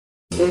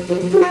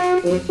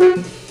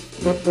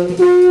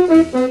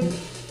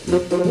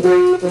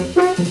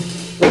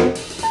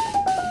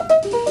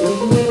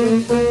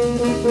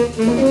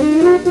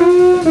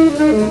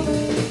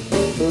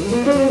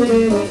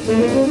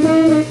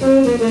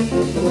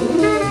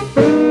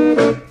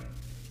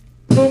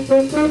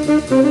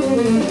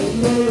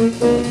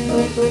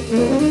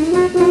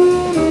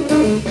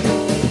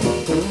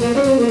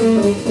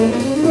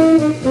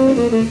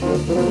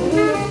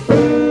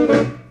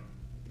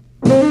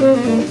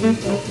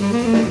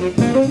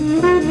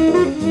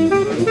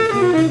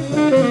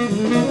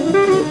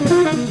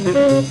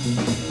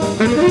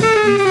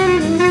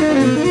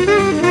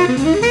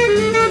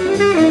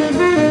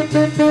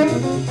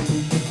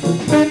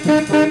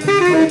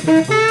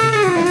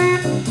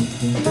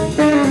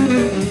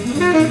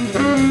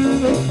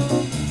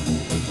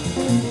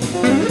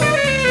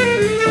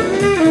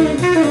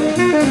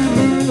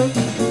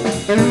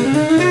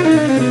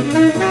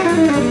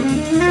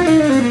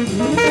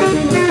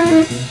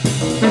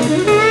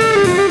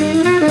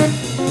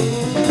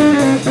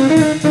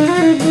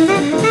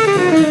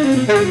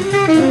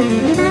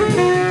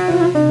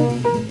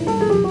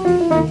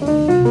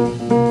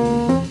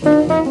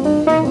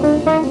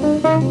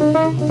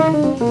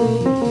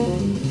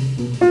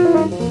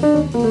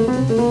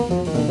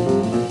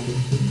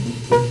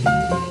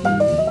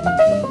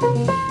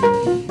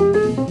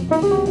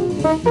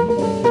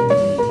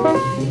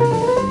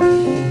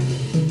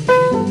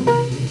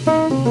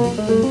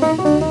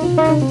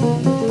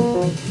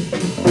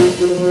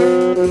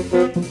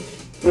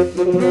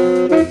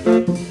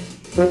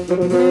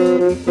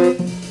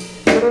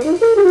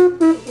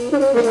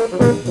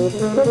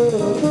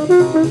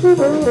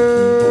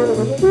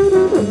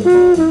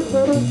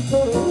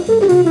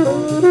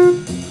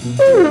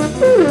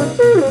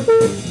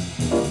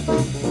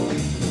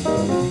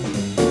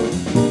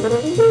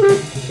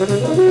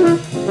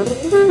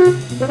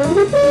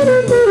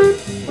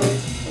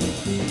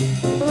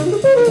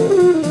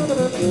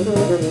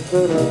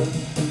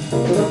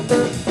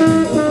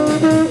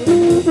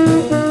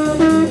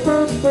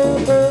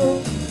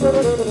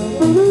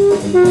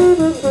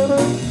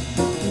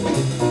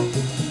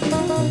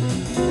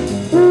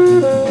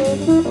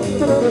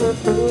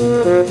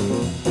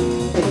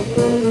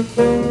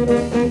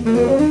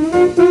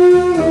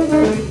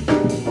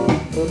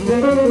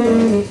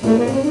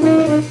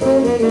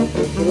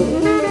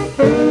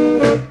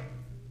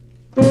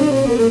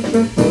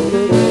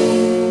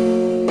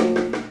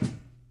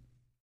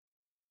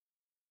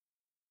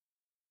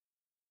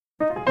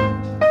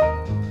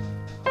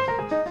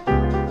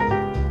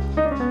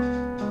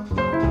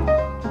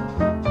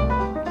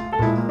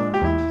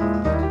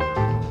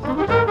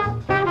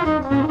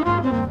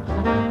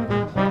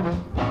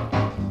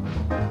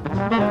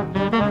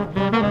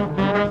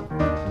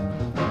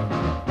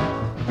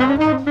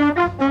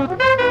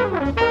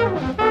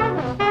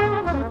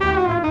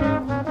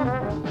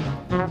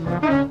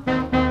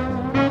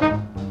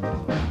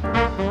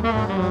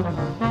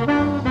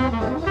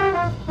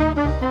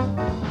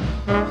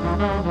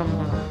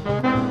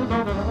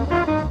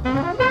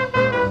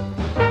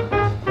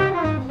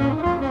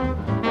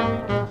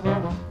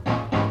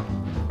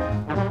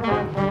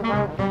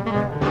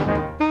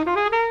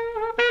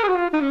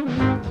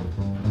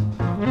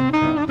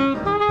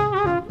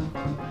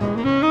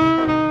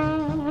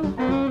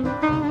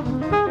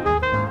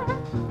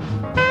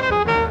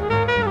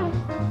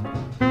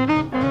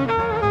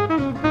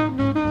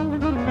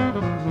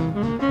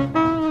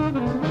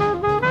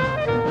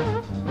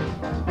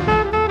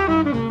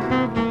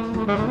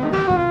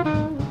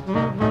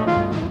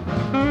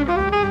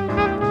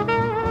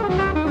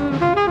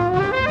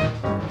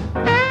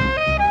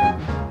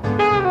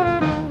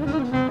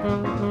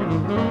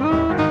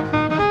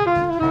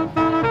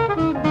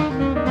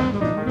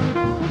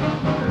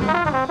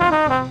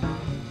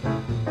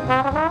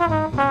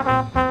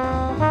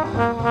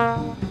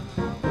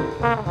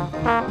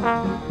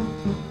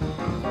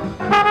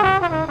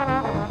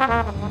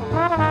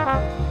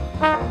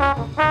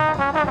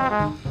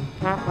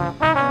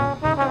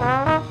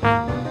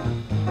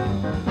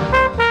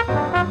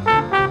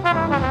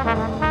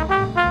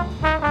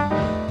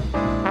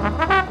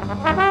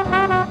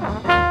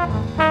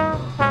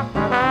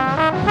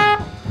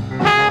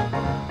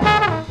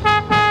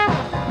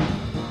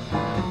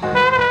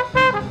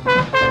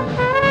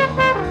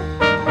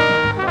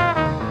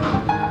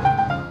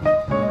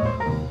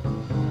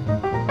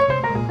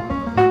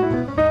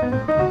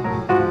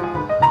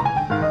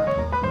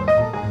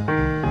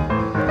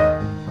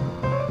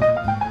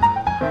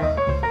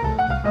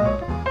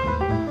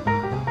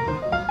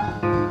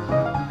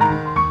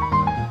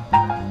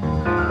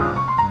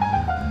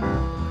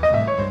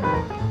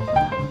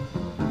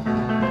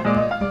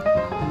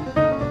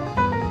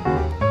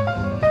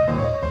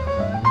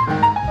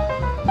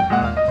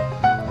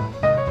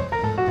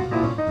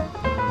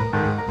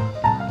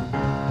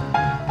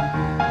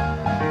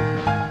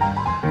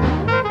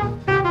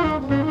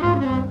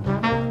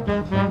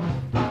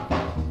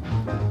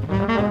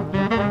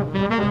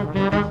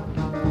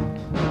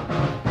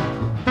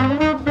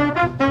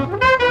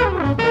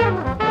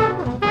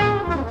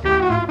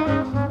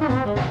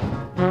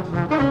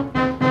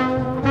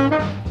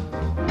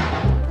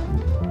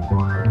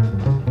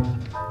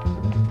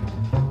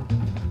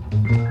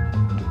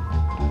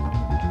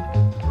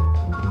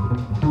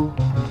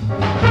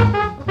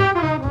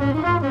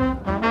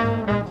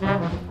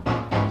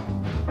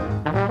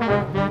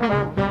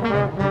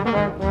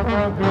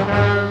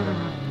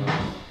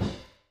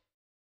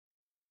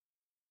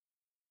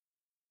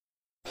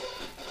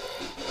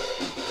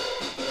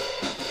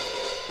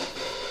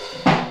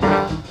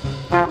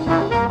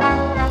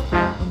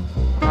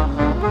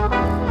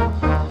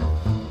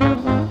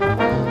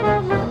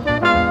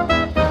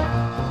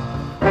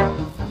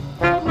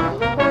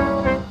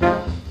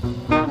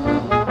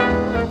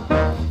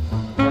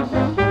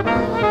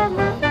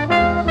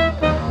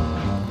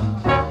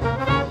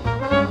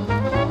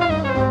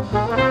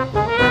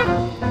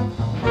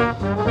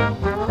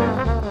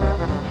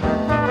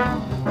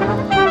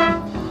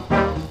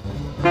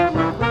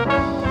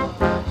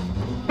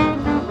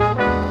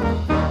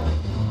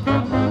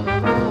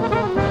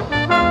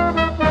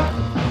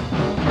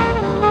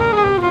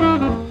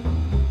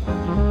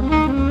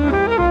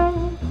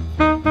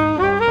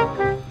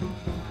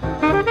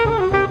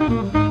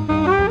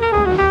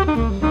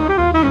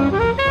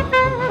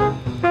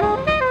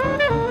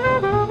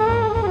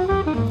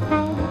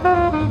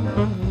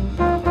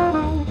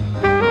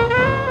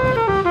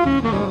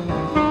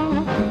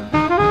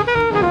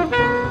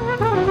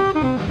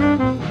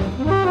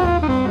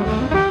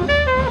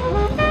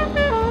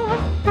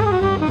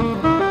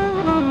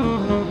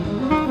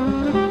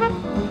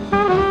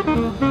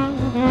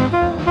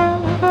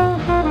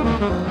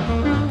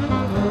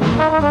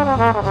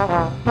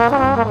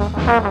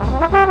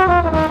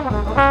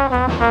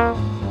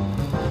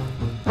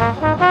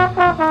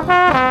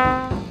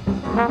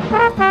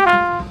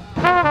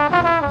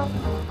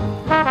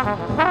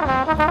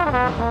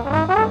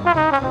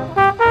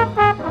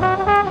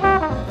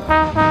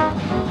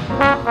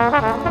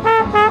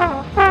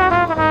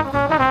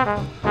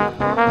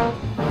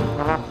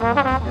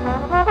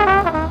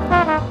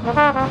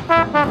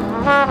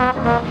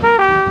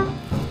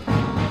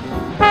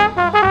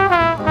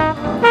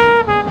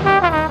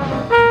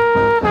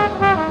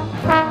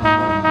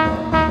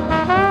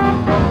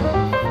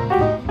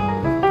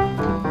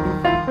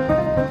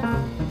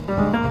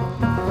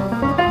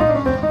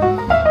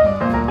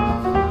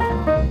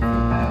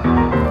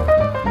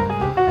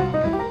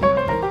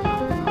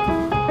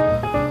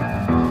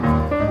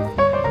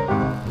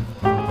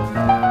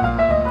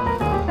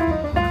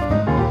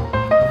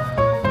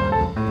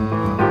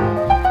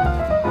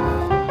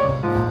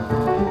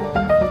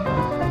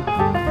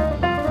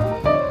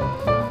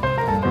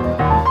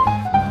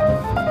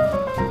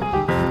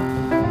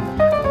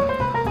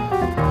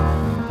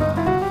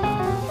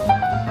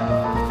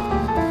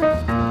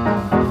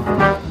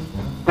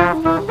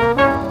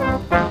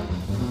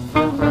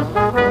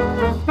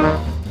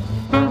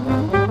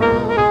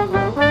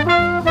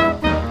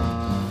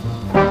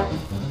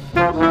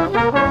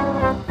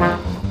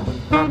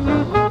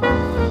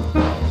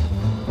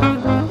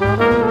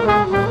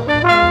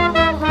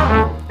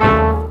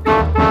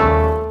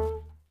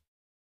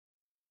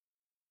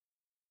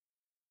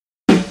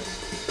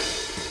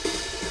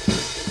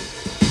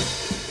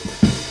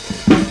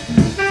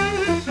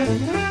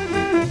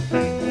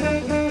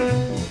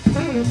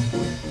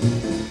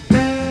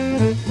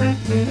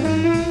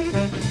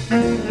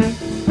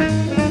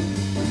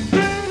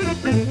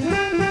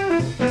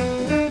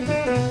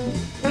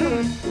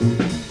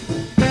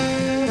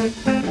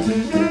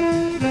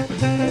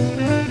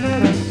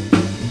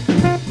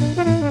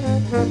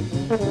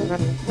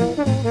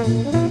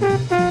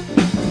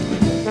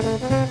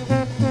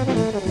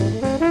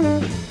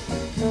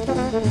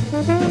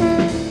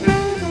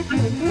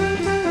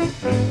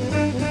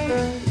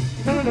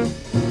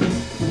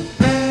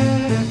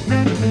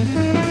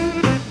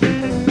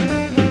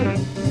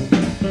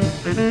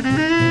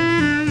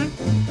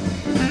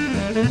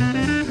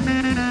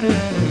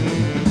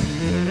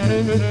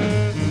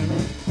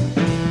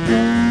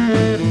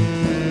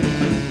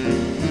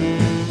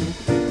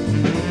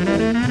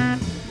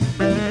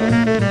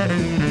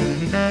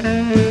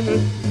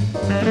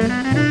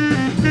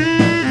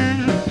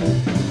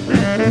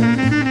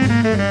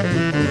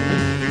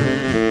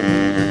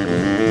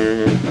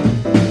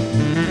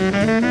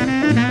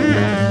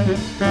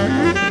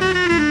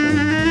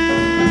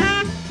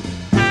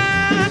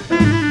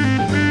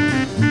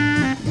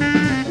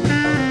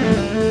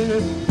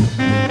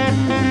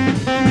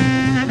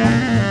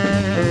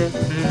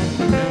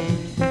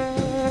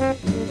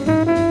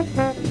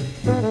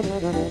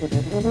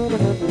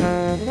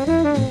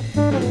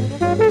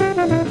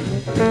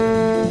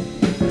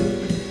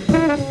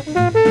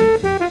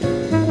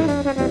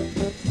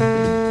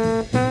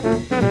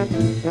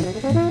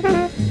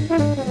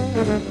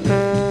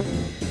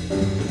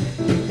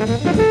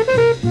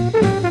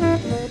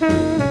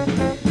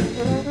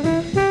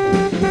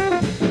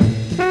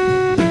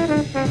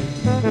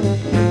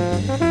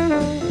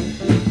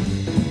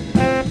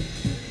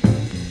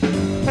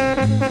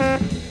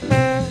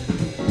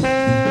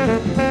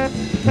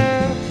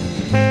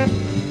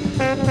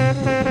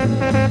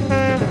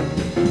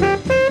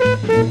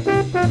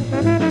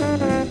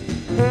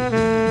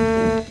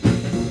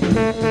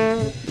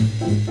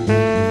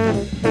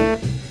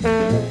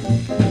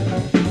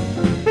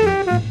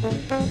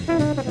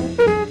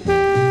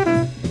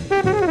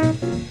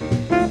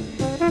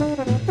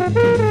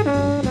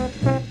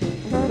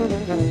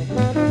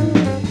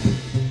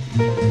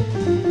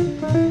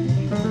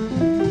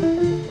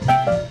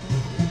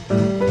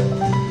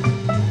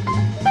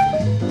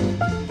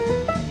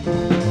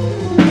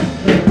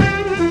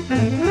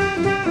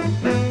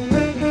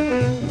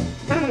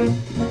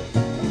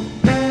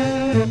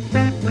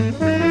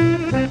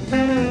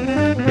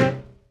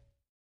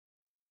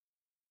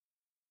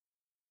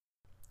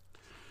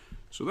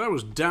 So that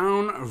was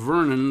Down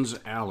Vernon's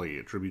Alley,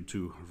 a tribute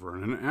to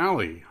Vernon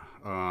Alley.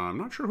 I'm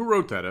not sure who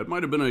wrote that. It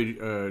might have been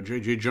a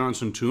J.J.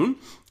 Johnson tune.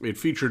 It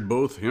featured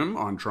both him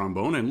on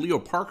trombone and Leo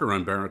Parker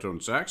on baritone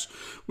sax,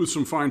 with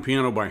some fine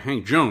piano by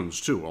Hank Jones,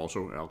 too.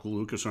 Also, Al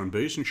Lucas on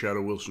bass and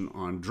Shadow Wilson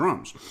on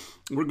drums.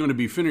 We're going to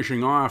be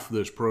finishing off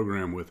this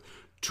program with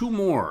two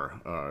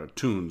more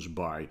tunes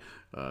by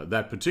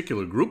that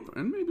particular group,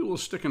 and maybe we'll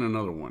stick in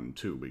another one,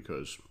 too,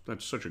 because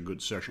that's such a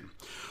good session.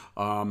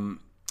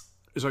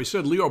 As I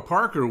said, Leo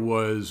Parker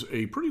was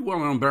a pretty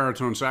well-known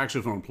baritone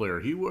saxophone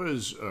player. He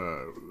was,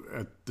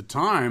 at the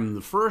time,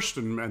 the first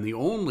and the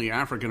only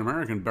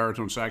African-American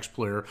baritone sax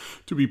player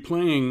to be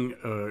playing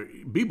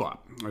bebop.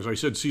 As I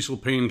said, Cecil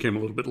Payne came a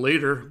little bit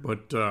later,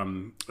 but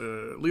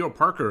Leo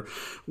Parker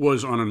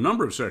was on a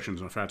number of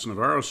sessions. A Fats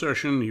Navarro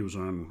session, he was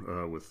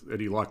on with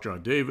Eddie Lockjaw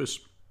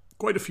Davis,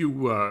 quite a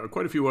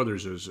few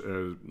others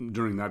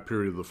during that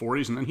period of the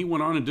 40s, and then he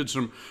went on and did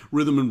some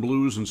rhythm and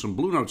blues and some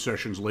blue note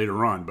sessions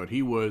later on. But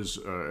he was,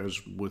 as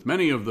with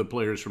many of the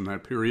players from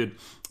that period,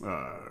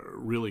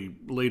 really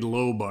laid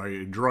low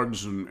by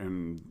drugs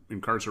and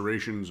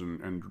incarcerations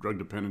and drug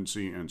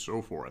dependency and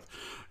so forth.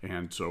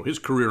 And so his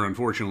career,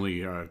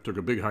 unfortunately, took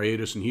a big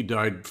hiatus, and he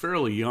died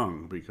fairly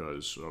young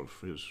because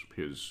of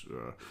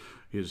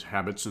his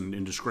habits and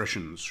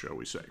indiscretions, shall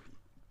we say.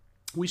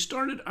 We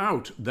started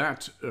out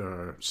that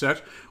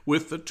set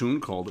with a tune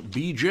called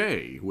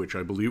BJ, which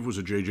I believe was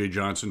a J.J.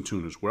 Johnson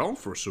tune as well,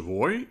 for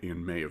Savoy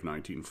in May of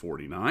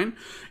 1949.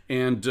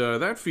 And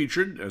that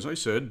featured, as I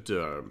said,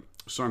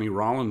 Sonny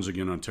Rollins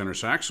again on tenor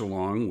sax,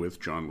 along with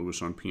John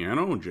Lewis on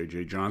piano and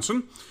J.J.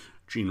 Johnson,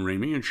 Gene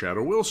Ramey, and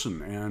Shadow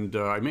Wilson. And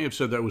I may have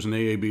said that was an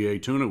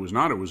AABA tune. It was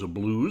not. It was a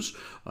blues.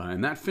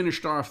 And that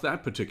finished off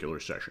that particular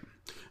session.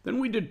 Then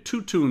we did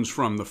two tunes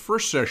from the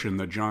first session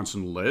that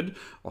Johnson led,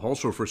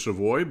 also for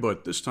Savoy,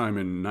 but this time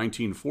in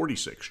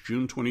 1946,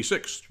 June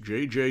 26th,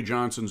 J.J.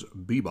 Johnson's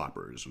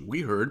Beboppers. And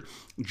we heard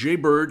Jay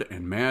Bird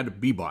and Mad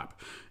Bebop.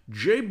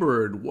 Jay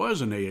Bird was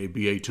an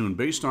AABA tune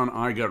based on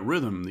I Got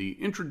Rhythm. The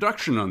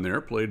introduction on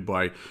there, played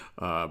by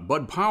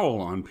Bud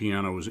Powell on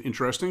piano, was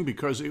interesting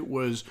because it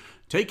was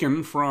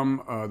taken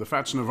from the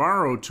Fats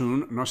Navarro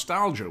tune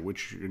Nostalgia,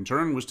 which in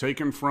turn was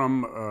taken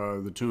from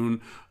the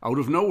tune Out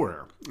of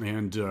Nowhere.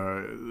 And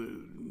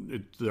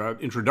that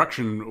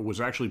introduction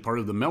was actually part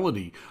of the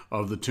melody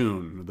of the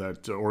tune,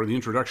 or the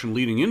introduction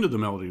leading into the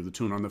melody of the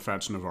tune on the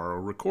Fats Navarro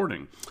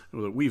recording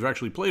that we've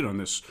actually played on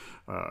this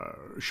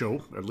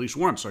show at least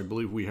once. I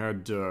believe we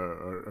had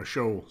a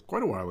show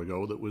quite a while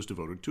ago that was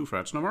devoted to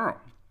Fats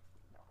Navarro.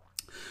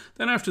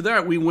 Then after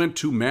that, we went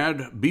to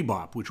Mad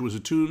Bebop, which was a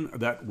tune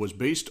that was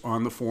based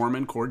on the form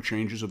and chord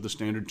changes of the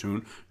standard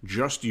tune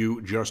Just You,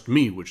 Just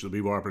Me, which the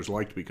beboppers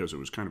liked because it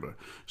was kind of a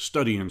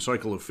study in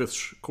cycle of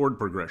fifths chord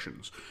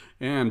progressions.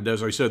 And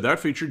as I said, that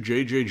featured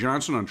J.J.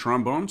 Johnson on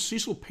trombone,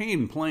 Cecil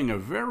Payne playing a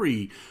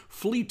very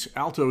fleet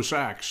alto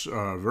sax,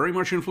 very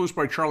much influenced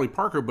by Charlie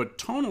Parker, but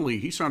tonally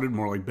he sounded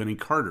more like Benny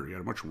Carter. He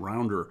had a much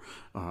rounder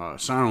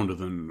sound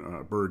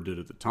than Bird did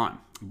at the time.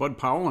 Bud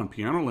Powell on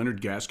piano,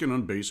 Leonard Gaskin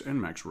on bass,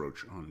 and Max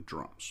Roach on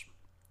drums.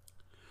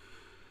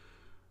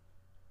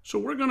 So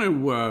we're going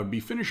to be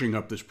finishing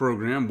up this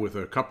program with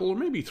a couple, or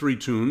maybe three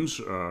tunes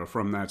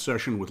from that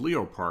session with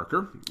Leo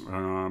Parker.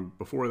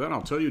 Before that,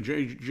 I'll tell you,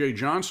 J.J.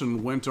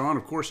 Johnson went on,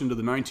 of course, into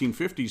the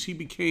 1950s. He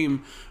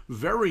became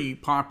very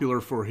popular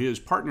for his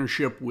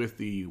partnership with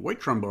the white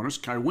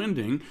trombonist, Kai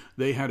Winding.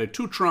 They had a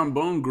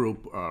two-trombone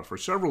group for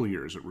several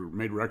years. It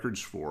made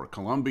records for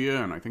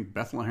Columbia and I think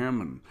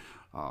Bethlehem and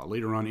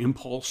later on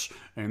Impulse,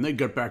 and they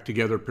got back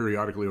together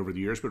periodically over the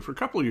years, but for a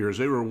couple of years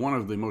they were one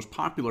of the most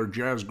popular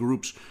jazz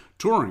groups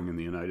touring in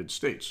the United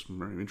States.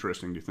 Very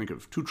interesting to think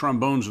of two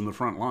trombones in the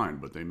front line,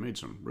 but they made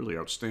some really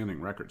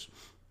outstanding records.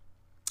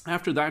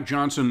 After that,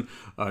 Johnson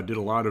did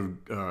a lot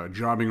of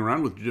jobbing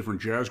around with different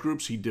jazz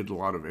groups. He did a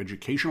lot of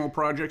educational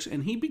projects,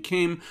 and he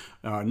became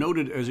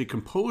noted as a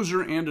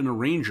composer and an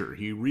arranger.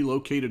 He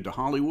relocated to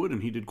Hollywood,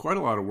 and he did quite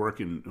a lot of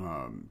work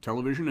in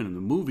television and in the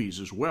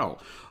movies as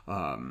well.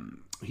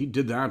 He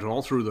did that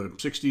all through the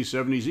 60s,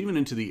 70s, even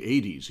into the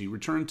 80s. He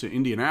returned to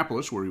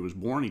Indianapolis, where he was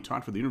born. He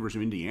taught for the University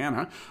of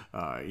Indiana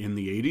in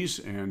the 80s,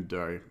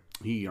 and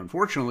he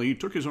unfortunately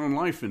took his own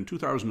life in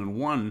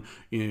 2001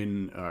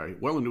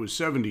 well into his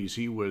 70s.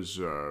 He was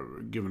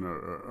given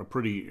a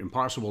pretty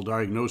impossible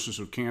diagnosis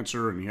of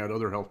cancer, and he had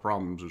other health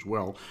problems as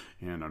well.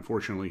 And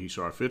unfortunately, he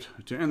saw fit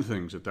to end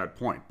things at that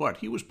point. But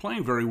he was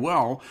playing very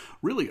well,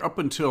 really up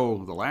until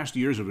the last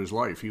years of his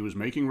life. He was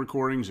making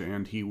recordings,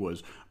 and he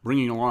was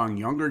bringing along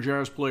younger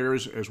jazz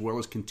players, as well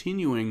as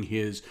continuing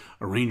his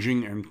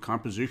arranging and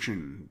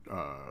composition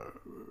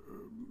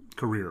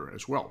career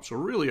as well. So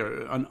really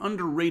an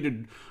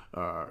underrated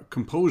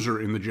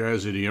composer in the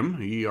jazz idiom.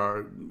 He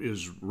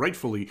is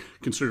rightfully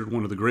considered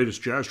one of the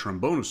greatest jazz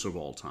trombonists of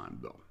all time,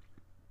 though.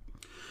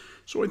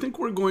 So I think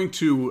we're going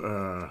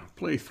to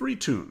play three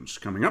tunes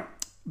coming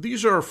up.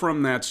 These are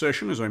from that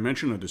session, as I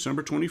mentioned, on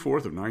December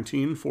 24th of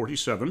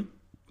 1947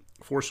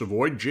 for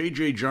Savoy,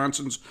 J.J.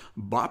 Johnson's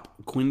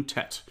Bop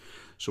Quintet.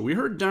 So we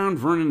heard Down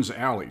Vernon's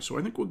Alley, so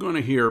I think we're going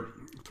to hear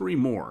three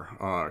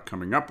more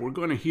coming up. We're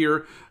going to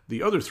hear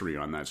the other three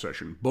on that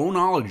session.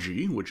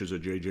 Boneology, which is a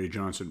J.J.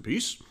 Johnson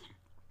piece,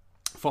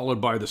 followed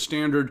by the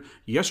standard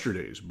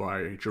Yesterdays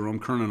by Jerome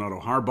Kern and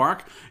Otto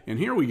Harbach. And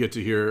here we get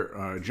to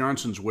hear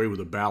Johnson's way with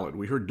a ballad.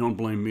 We heard Don't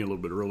Blame Me a little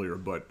bit earlier,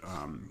 but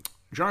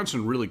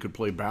Johnson really could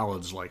play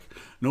ballads like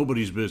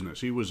nobody's business.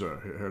 He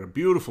had a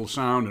beautiful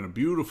sound and a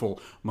beautiful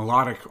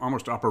melodic,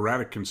 almost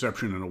operatic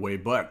conception in a way,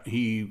 but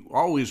he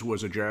always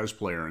was a jazz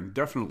player and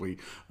definitely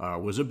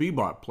was a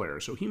bebop player.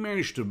 So he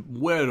managed to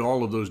wed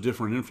all of those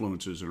different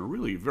influences in a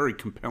really very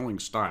compelling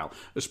style,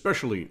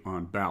 especially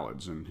on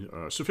ballads. And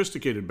a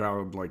sophisticated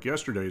ballad like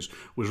Yesterday's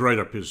was right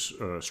up his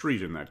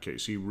street in that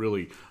case. He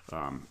really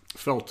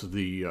felt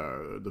the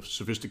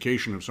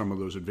sophistication of some of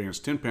those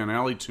advanced Tin Pan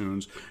Alley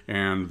tunes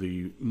and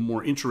the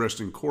more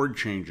interesting chord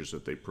changes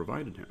that they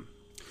provided him.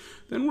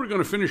 Then we're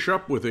going to finish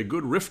up with a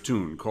good riff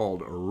tune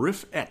called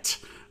Riff-Et,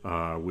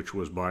 which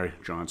was by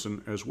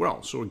Johnson as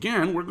well. So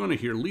again, we're going to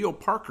hear Leo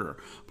Parker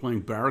playing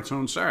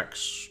baritone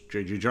sax,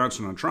 J.J.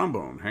 Johnson on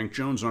trombone, Hank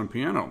Jones on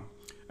piano,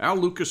 Al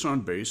Lucas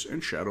on bass,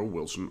 and Shadow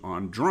Wilson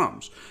on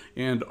drums.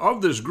 And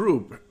of this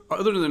group,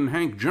 other than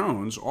Hank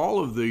Jones,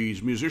 all of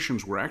these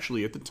musicians were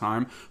actually at the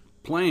time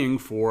playing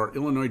for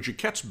Illinois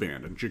Jacquette's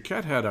band. And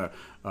Jacquette had a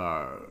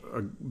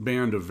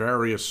band of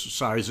various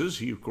sizes.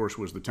 He, of course,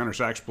 was the tenor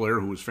sax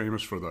player who was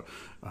famous for the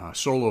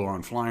solo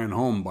on Flying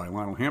Home by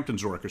Lionel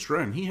Hampton's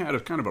orchestra, and he had a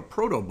kind of a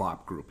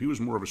proto-bop group. He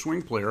was more of a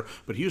swing player,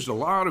 but he used a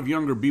lot of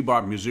younger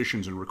bebop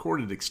musicians and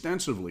recorded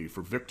extensively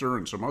for Victor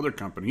and some other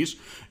companies,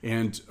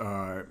 and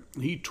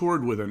he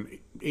toured with an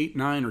 8,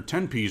 9, or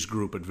 10-piece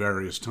group at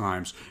various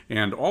times,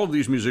 and all of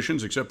these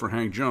musicians, except for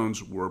Hank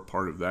Jones, were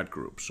part of that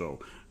group. So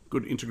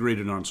good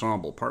integrated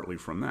ensemble, partly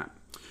from that.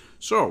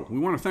 So, we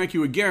want to thank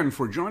you again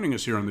for joining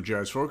us here on the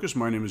Jazz Focus.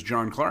 My name is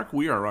John Clark.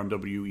 We are on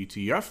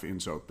WETF in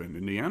South Bend,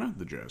 Indiana,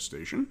 the jazz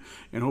station,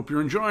 and hope you're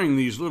enjoying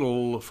these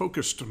little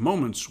focused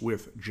moments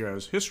with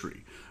jazz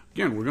history.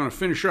 Again, we're going to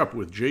finish up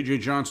with J.J.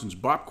 Johnson's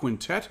Bop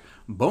Quintet,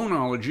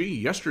 Boneology,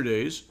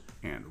 Yesterdays,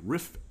 and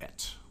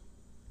Riff-Et.